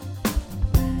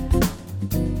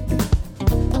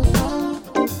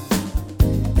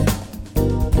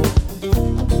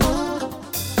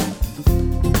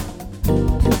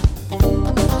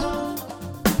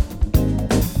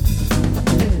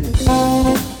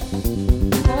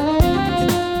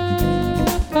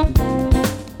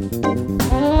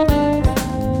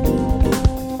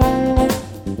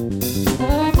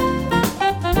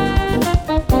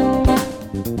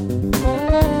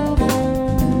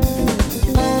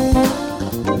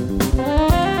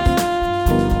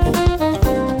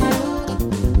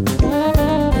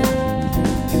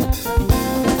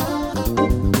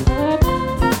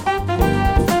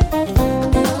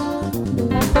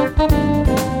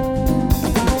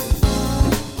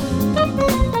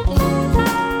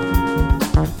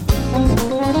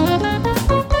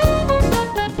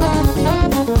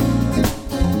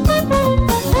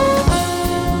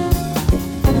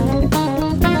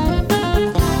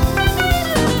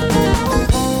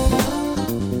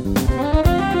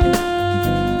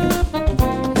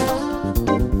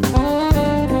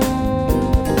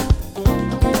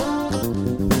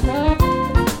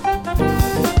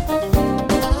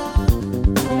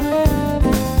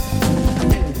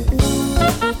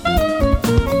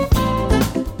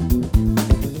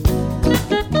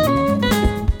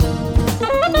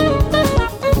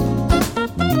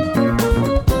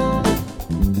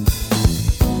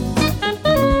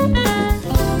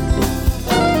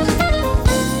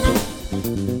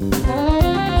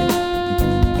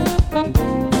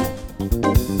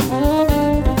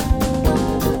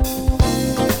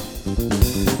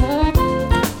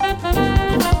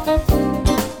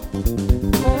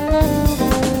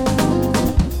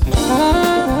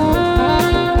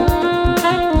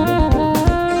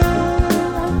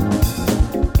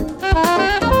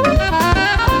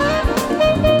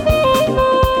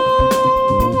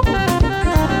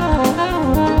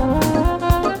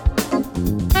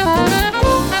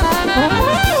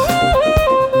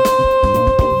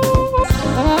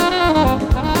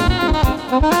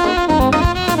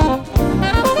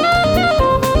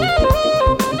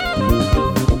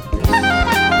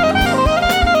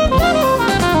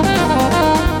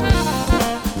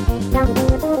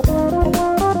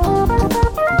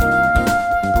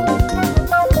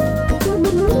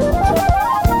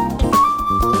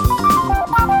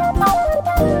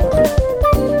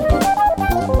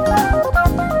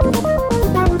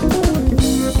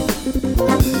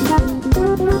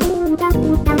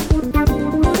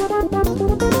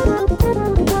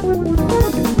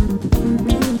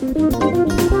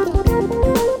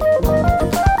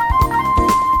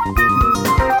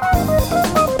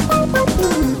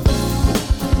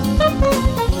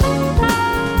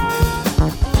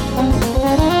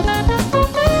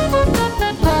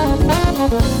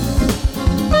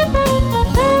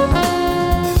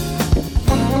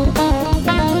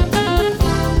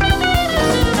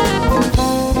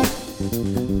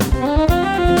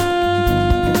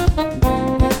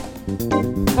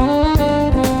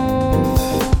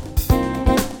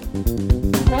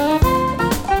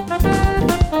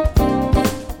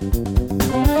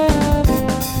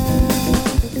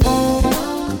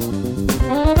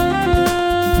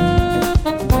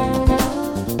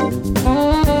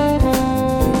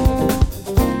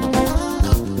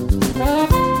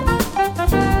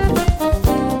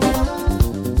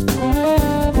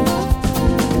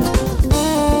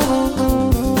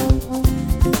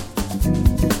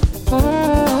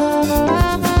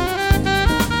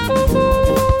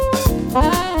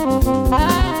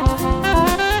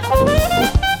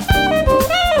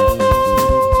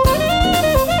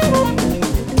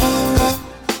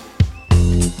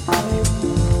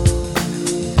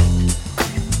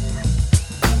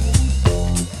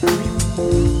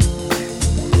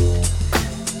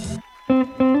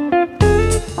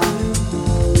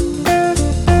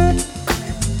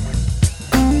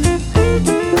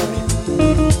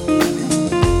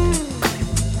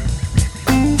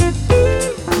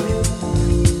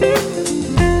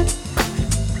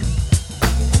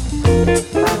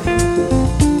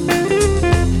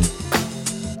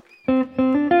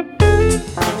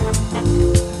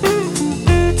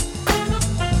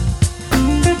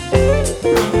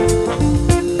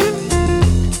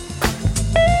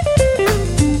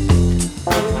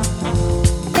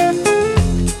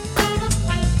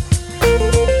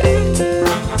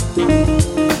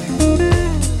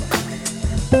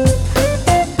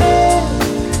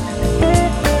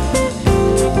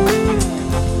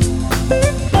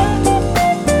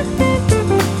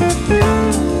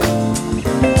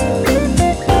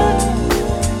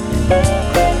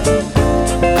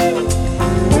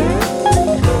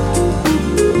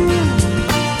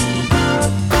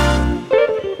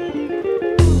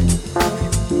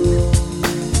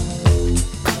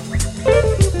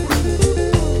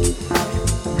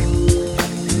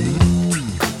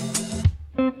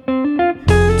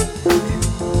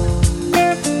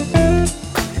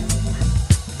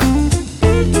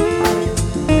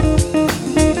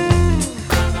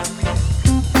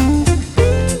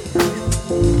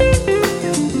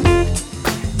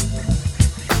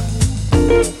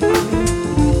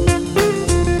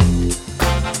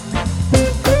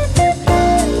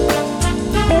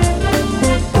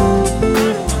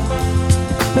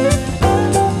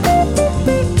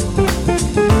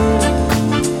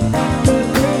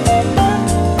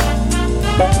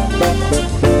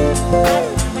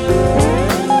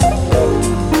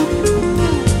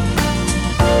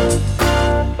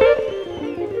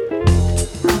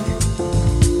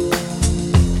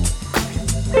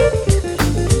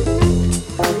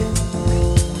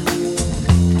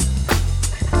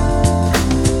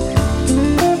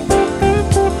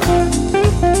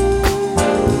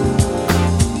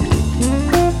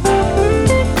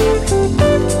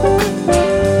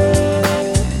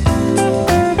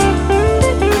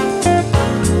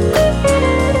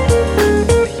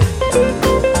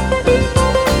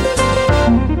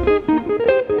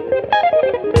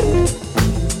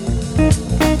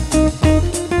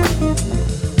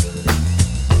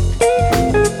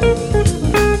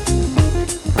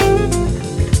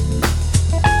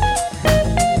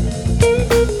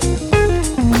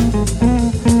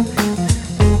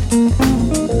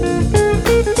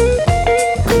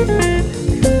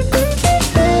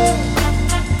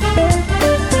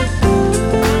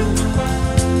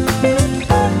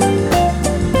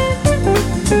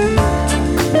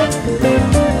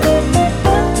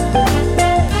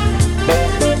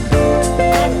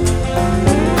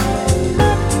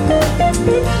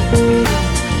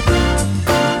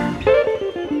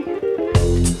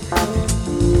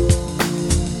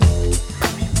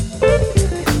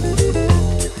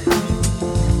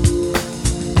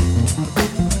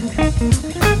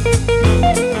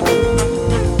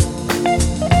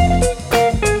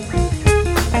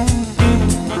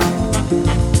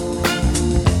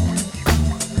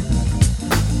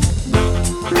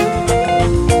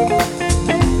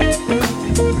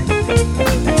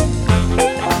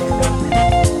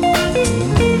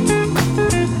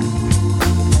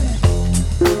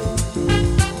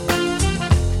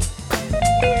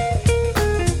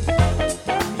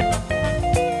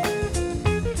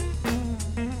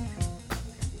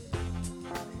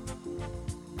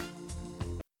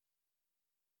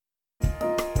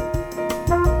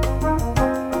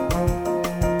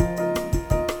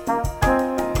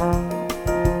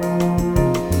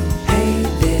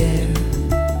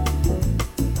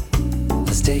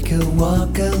Let's take a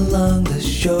walk along the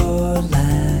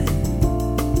shoreline.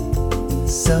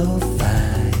 So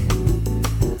fine.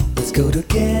 Let's go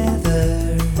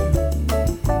together.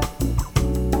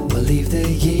 We'll leave the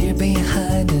year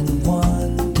behind and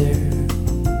wander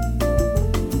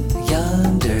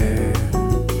yonder.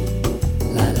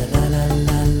 La la la la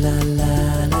la la la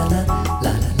la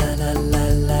la la la la la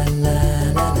la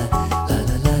la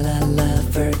la la la.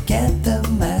 Forget the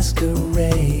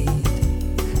masquerade.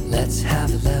 Let's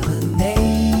have lemonade.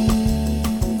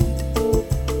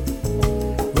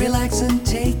 Relax and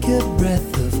take a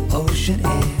breath of ocean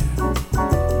air.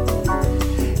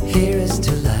 Here is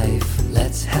to life.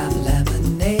 Let's have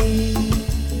lemonade.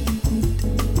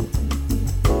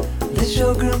 The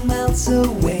sugar melts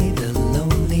away the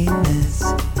loneliness.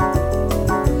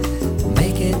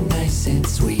 Make it nice and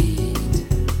sweet.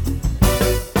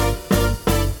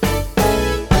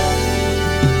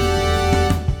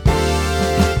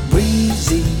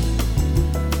 Breezy.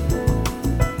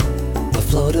 We'll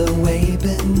float away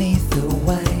beneath the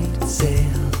white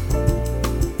sail.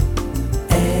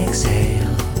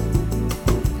 Exhale.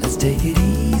 Let's take it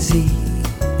easy.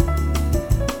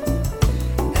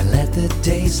 And let the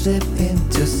day slip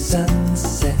into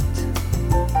sunset.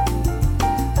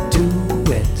 Do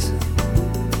it.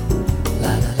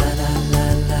 La la la la la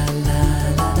la la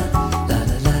la la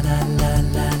la la la la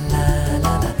la la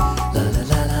la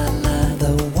la la la.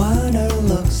 The water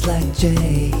looks like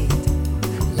jade.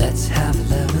 Let's have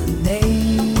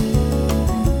lemonade.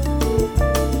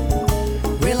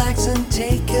 Relax and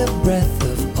take a breath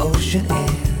of ocean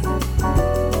air.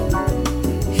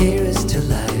 Here is to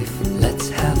life. Let's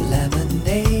have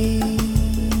lemonade.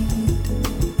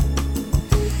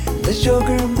 The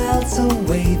sugar melts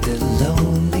away the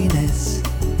loneliness.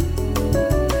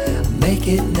 Make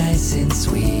it nice and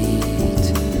sweet.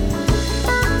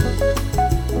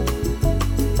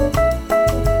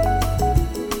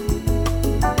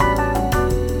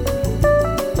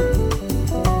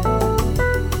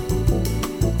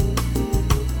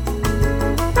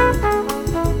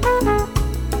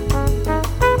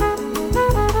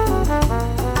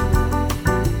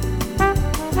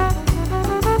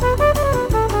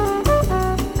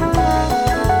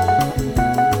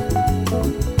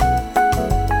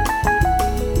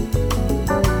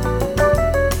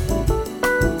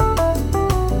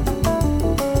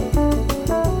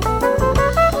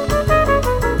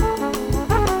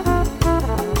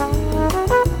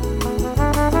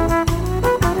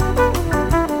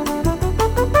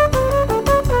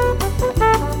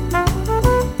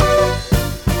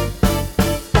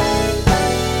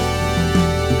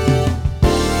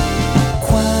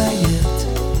 Quiet.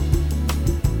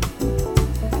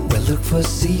 We'll look for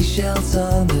seashells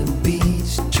on the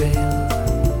beach trail.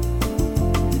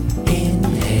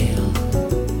 Inhale.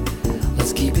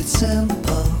 Let's keep it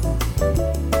simple.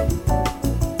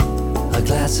 A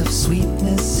glass of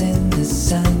sweetness in the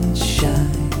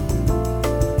sunshine.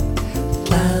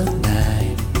 Cloud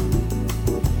nine.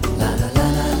 La la la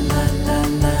la la la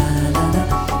la la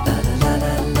la la la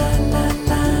la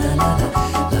la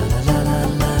la la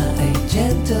la. A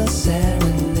gentle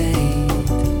serenade.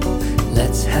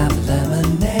 Let's have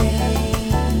lemonade.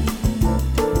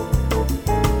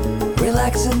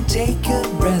 Relax and take a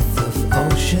breath of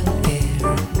ocean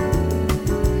air.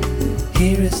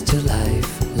 Here is to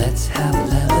life. Let's have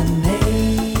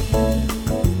lemonade.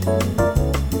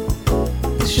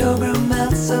 The sugar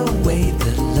melts away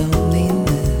the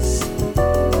loneliness.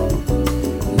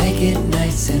 Make it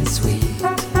nice and sweet.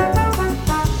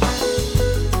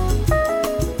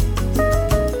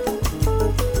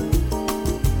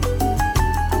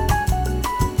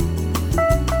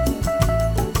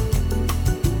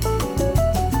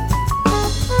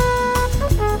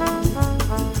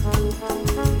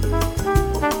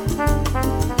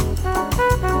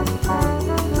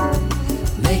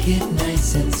 Make it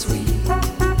nice and sweet.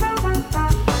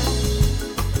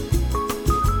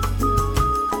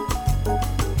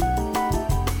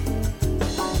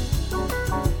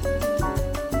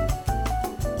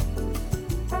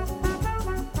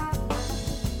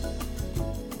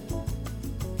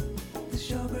 The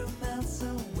sugar melts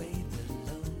away the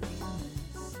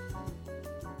loneliness.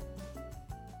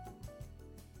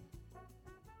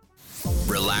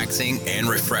 Relaxing and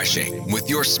refreshing with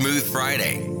your Smooth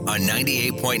Friday on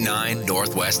 98.9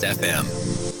 Northwest FM.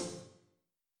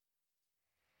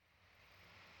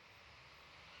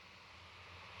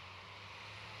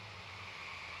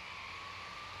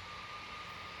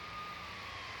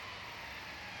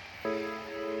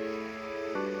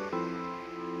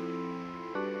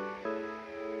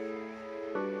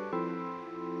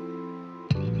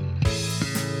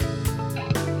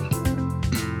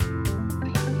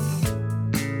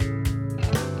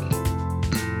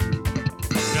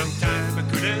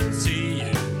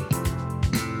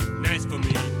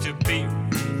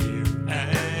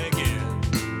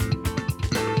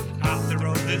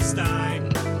 this time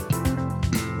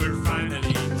we're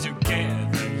finally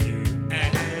together, you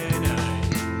and I.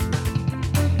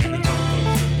 In the top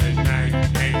of the night,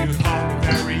 and you hold me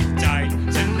very tight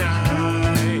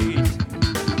tonight.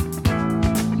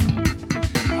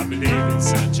 I believe in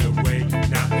such a way.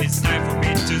 Now it's time for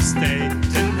me to stay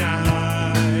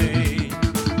tonight.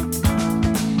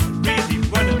 Really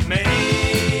wanna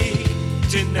make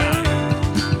tonight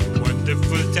a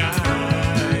wonderful time.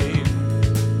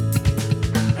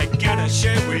 I gotta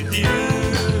share with you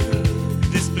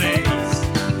this place.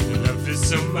 I love you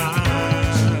so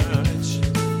much.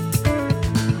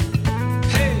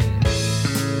 Hey.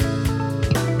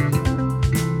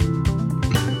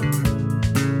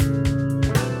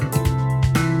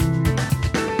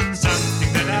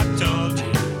 Something that I've told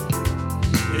you.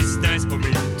 It's nice for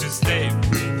me to stay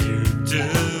with you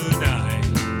tonight.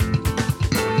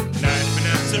 Life in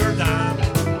Amsterdam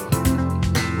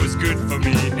was good for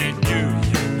me and you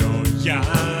know, yeah,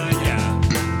 yeah.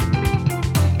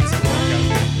 As I woke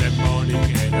up in the morning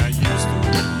and I used to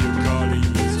hear you calling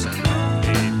me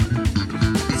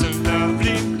so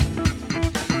lovely.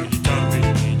 And you told me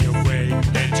in your way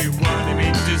that you wanted me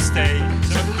to stay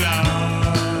so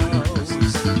close.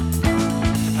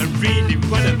 I really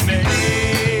wanna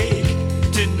make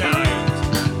tonight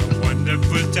a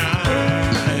wonderful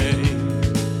time.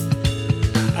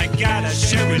 I gotta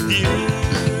share with you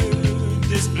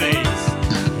this place.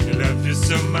 I love you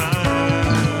so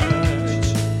much.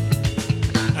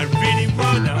 I really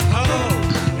wanna hold,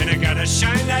 and I gotta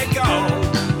shine like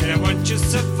gold. And I want you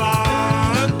so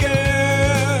far,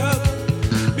 girl.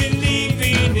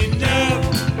 Believing in love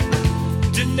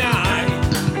tonight,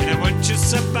 and I want you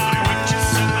so bad.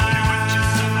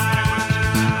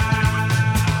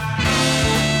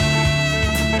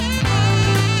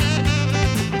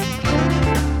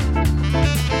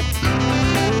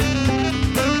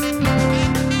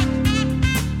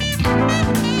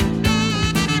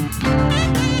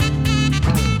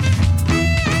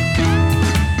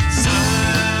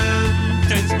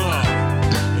 Sometimes more,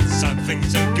 and something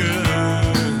so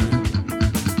good.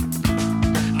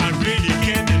 I really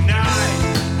can't deny.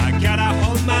 I gotta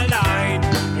hold my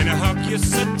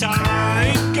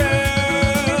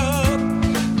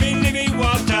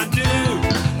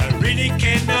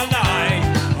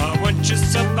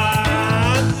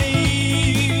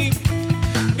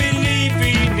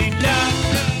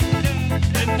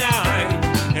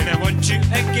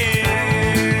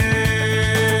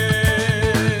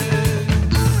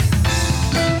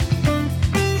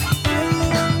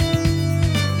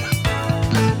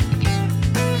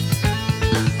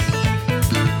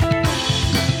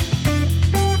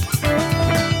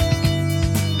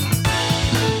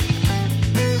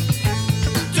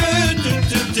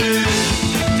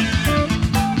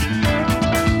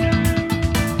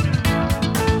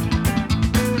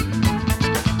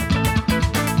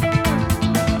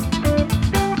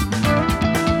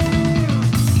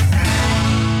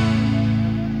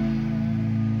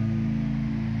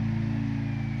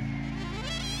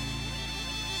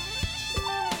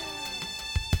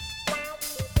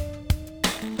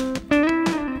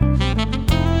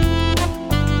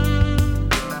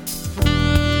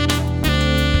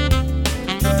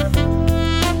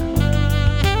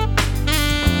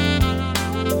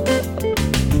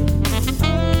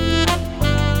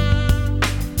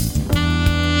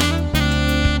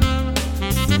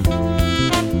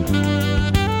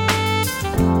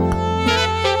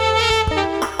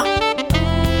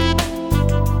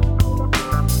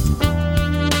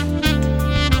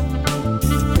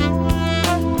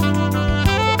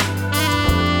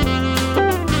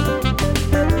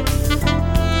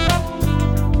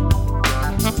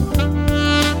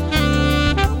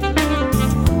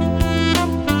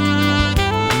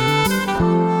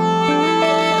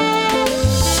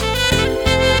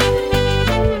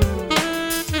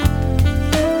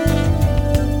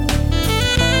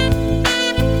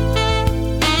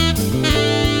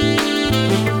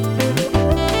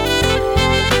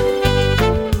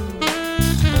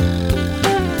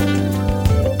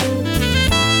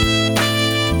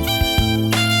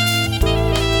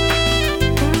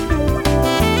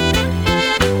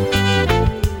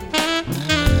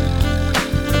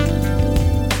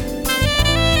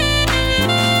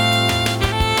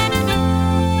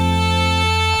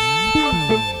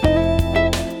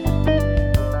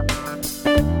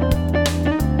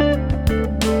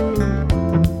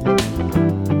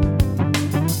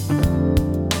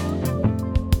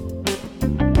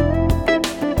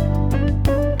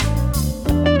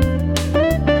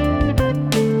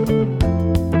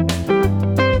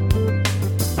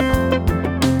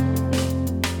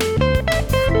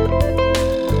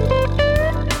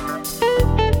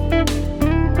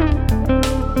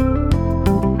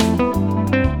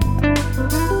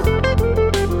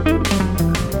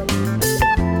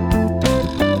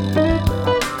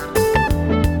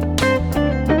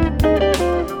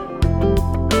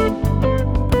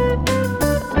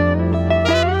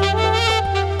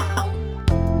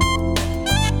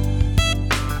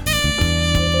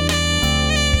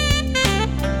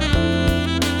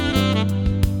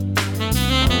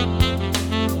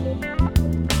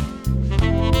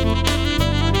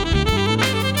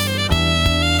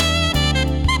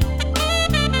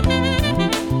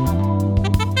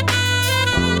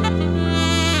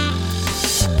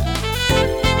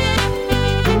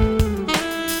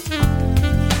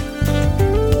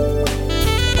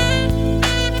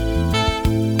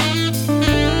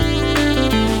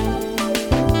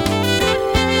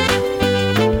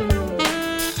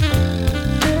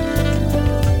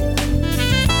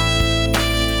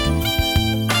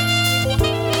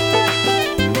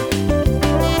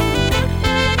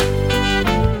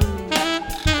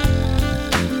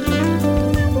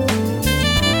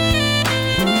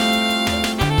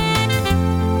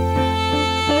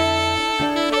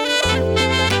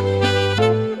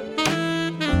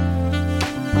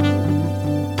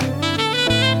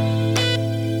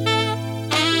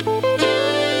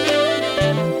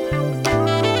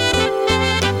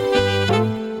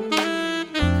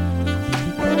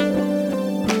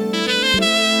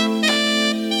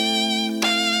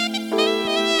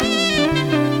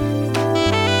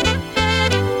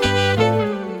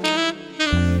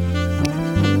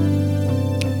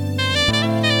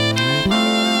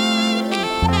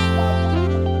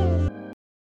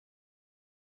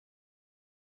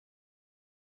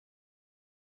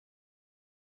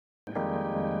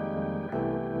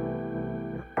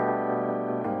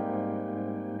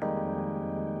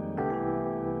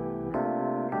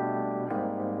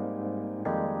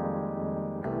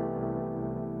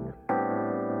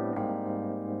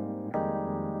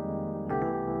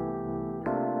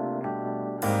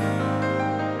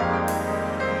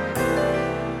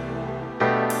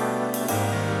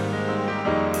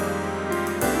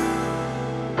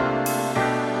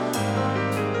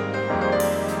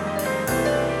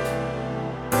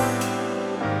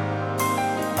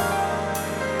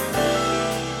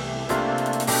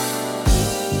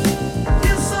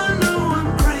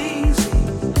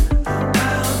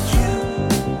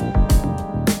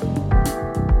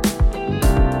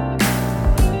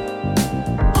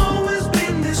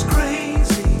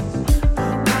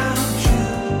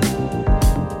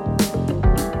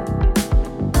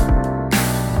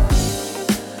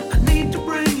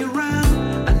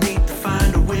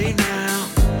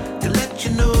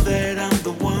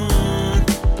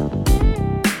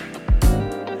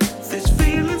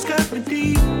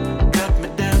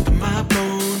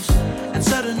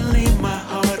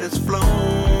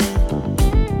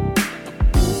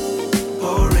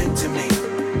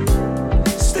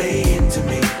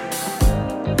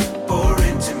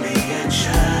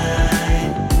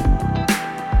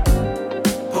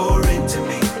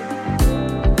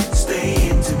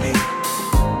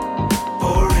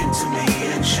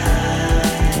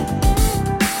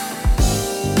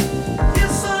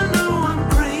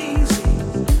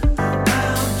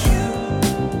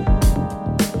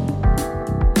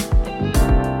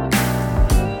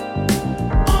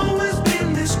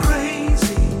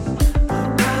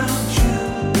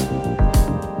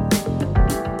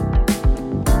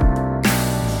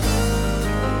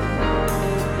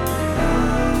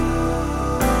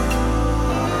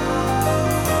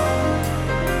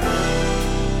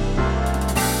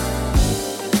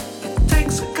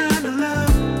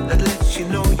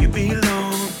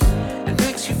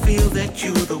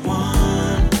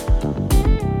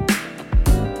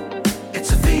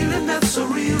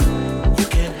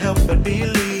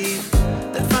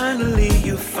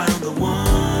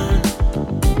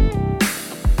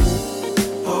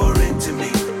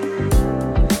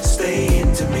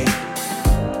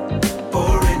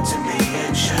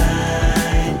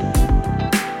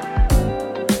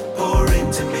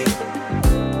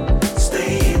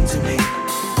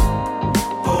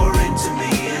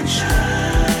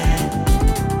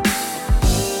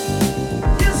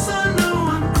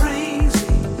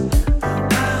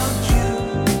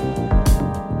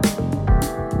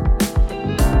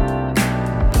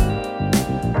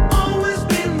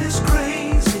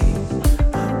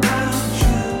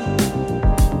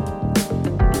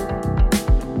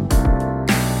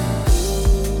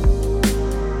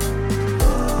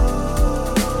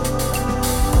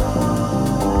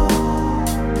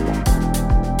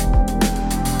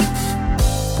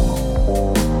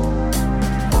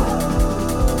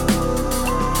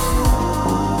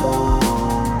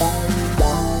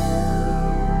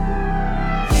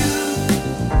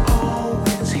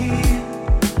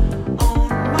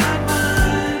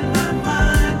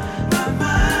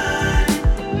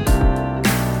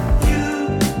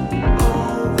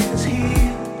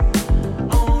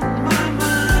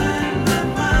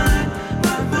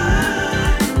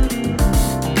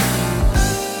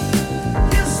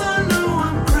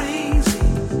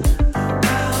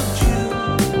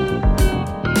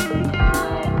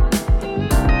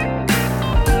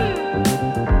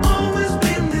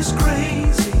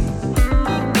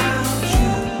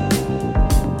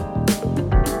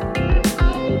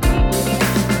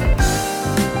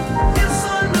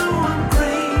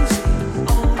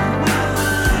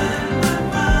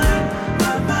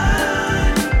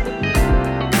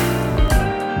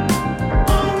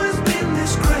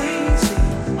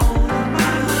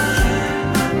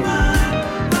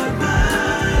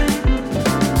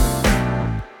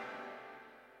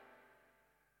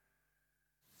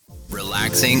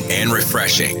relaxing and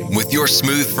refreshing with your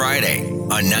Smooth Friday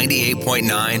on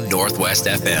 98.9 Northwest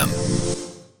FM.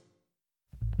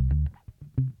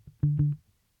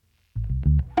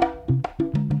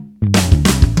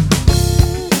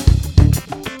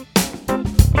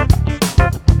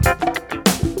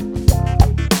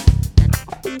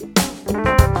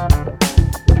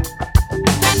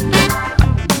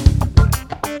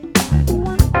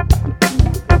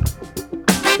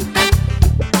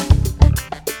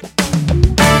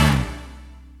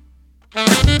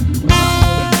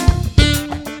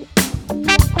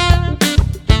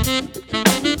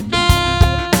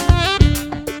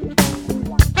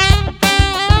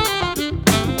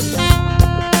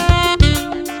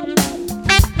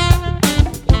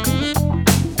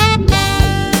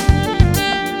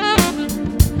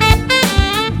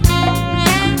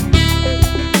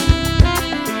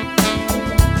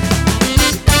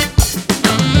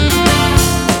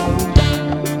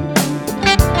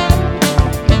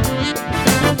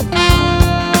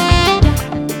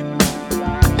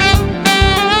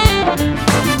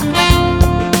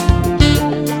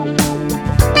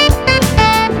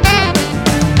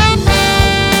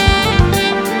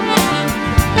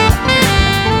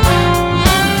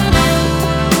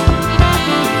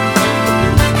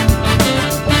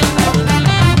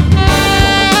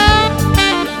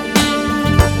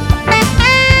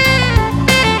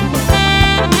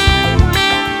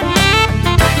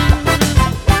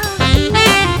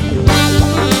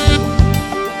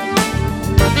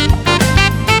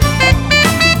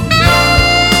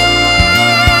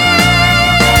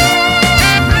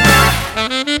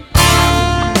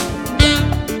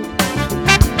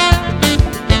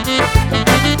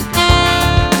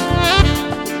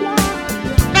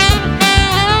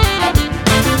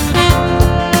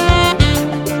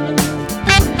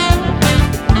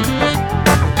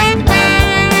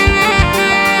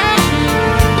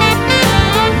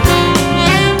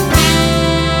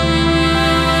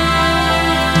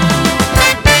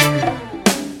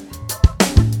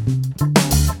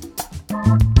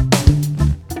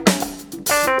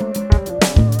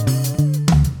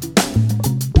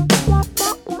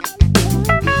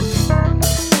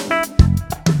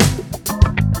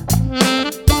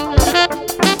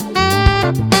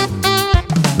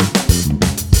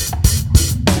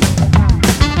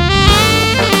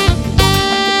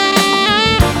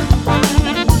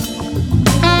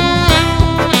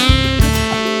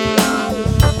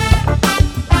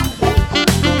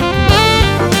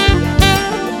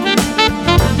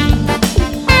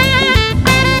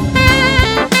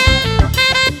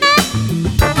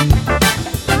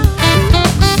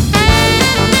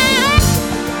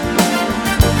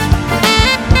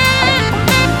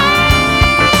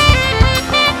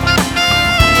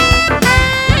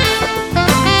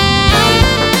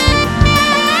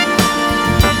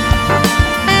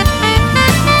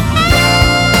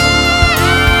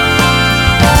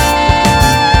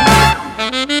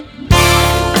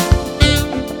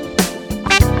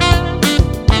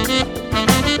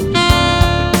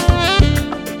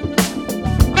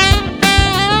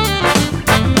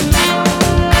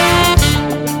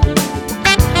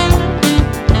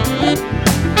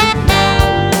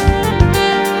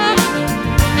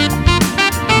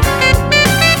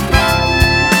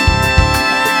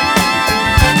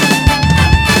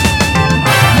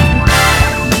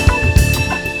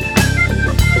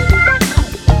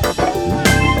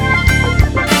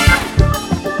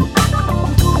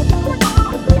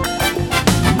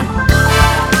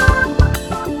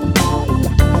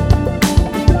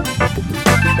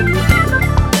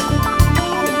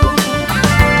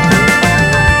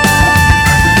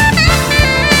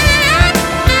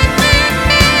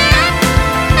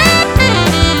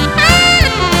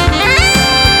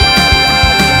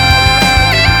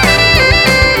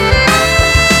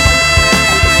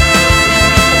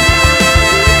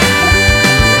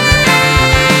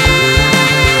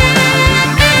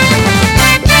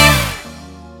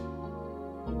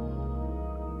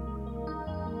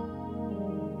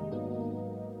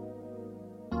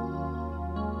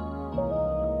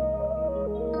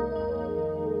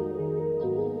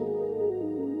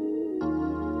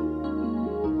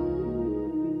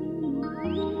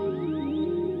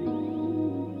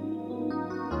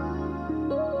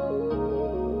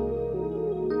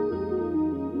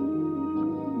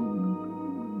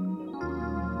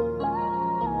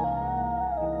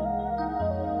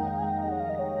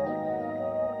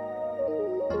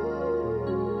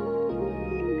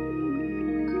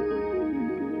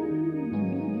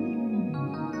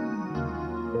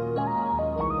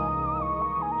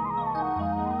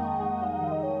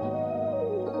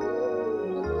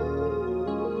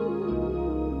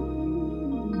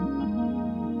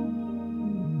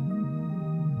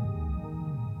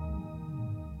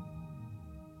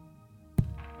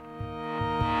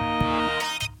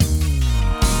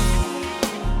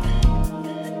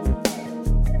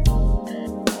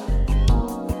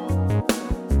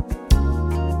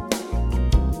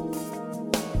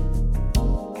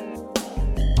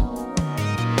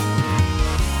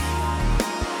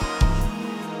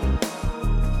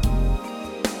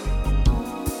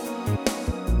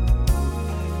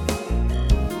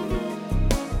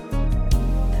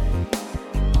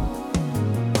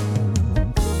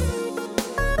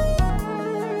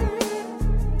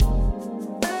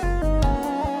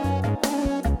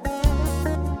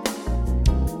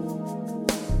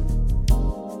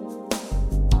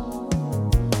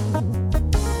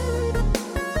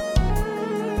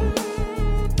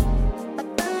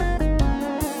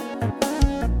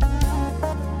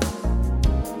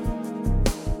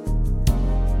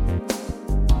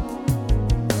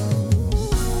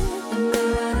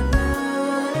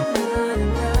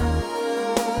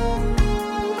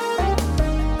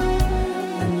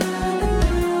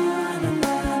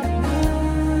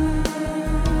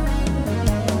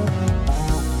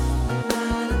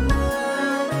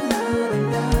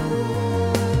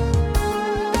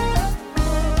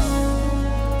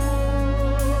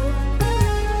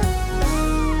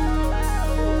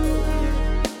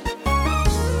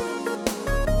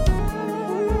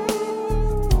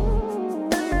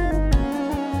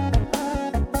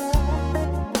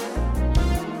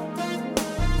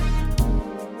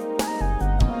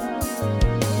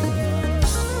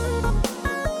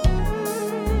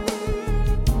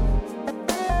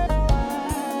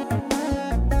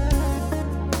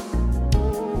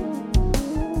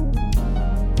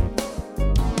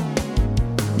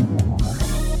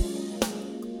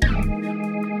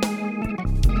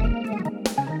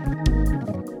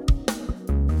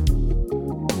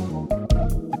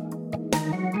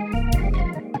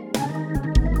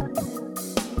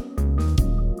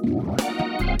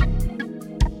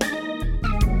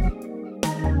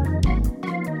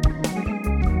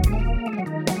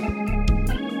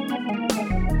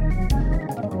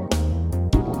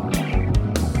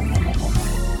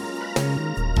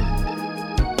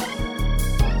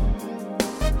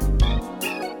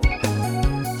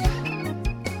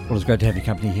 Always great to have your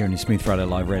company here in the Smooth Friday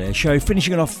Live Radio Show.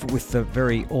 Finishing it off with the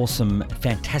very awesome,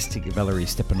 fantastic Valerie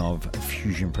Stepanov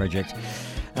Fusion project.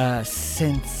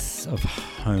 Sense of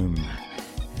Home.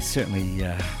 Certainly,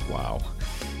 wow.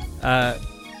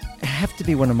 Have to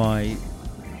be one of my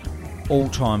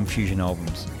all-time fusion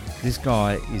albums. This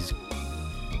guy is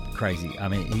crazy. I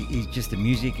mean, he's just, the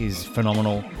music is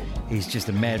phenomenal. He's just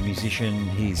a mad musician.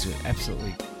 He's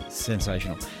absolutely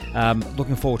sensational.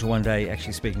 Looking forward to one day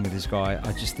actually speaking with this guy.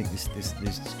 I just think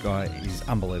this guy is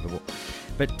unbelievable.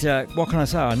 But what can I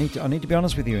say? I need to be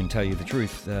honest with you and tell you the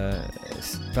truth.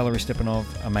 Valerie Stepanov,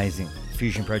 amazing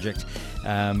fusion project.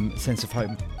 Sense of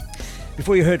Hope.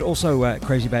 Before you heard also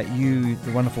Crazy About You,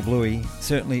 the wonderful Bluey,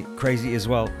 certainly crazy as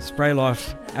well. Spray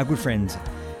Life, our good friends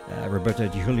Roberto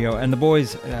Di Julio and the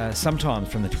boys, sometimes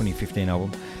from the 2015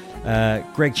 album.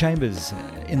 Greg Chambers,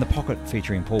 In the Pocket,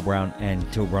 featuring Paul Brown and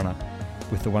Till Bronner,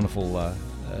 with the wonderful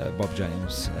Bob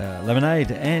James,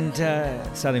 Lemonade, and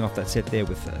starting off that set there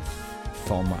with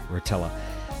Thom Rotella,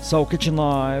 Soul Kitchen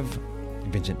Live,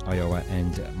 Vincent Iowa,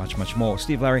 and much, much more.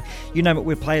 Steve Larry, you name it,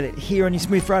 we've played it here on your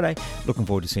Smooth Friday. Looking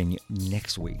forward to seeing you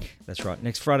next week. That's right,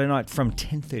 next Friday night from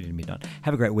 10:30 to midnight.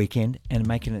 Have a great weekend and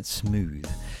making it smooth.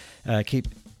 Keep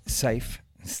safe,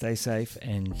 stay safe,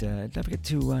 and don't forget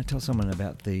to tell someone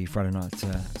about the Friday night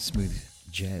Smooth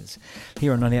Jazz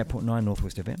here on 98.9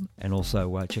 Northwest FM, and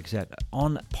also check us out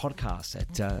on podcasts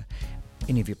at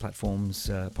any of your platforms,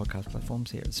 podcast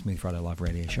platforms here at Smooth Friday Live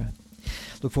Radio Show.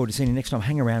 Look forward to seeing you next time.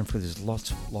 Hang around for there's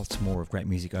lots more of great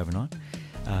music overnight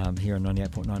here on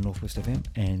 98.9 Northwest FM,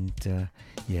 and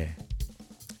yeah,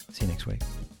 see you next week.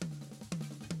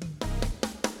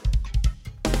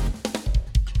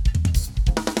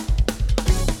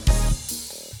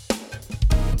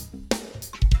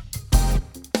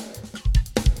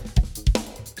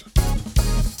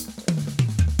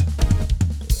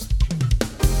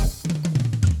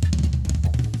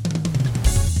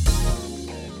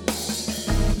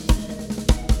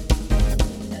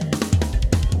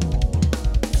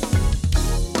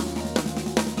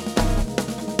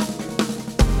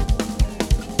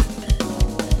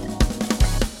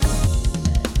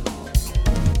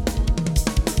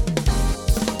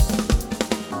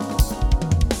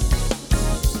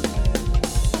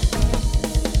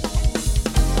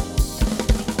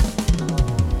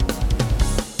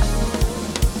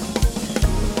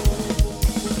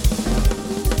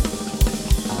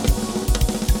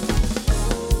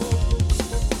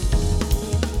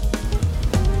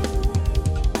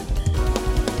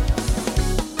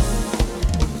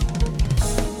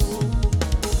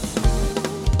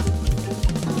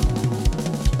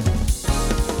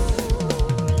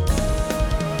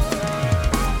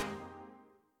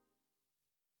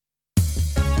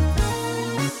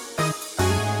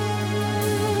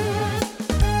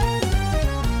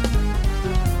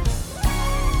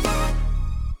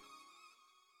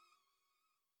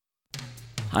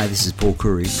 Hi, this is Paul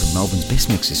Curry from Melbourne's best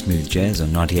mix of smooth jazz on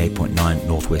 98.9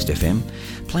 Northwest FM,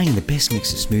 playing the best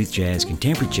mix of smooth jazz,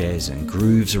 contemporary jazz and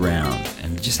grooves around,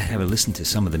 and just have a listen to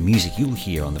some of the music you'll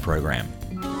hear on the program.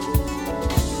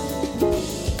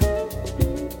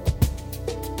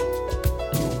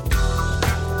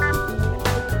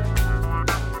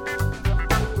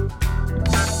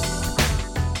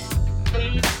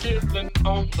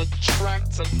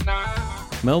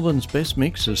 Melbourne's best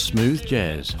mix of smooth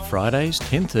jazz, Fridays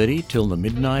 10:30 till the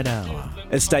midnight hour.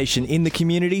 A station in the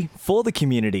community, for the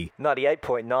community.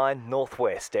 98.9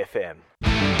 Northwest FM.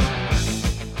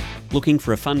 Looking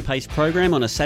for a fun-paced program on a Saturday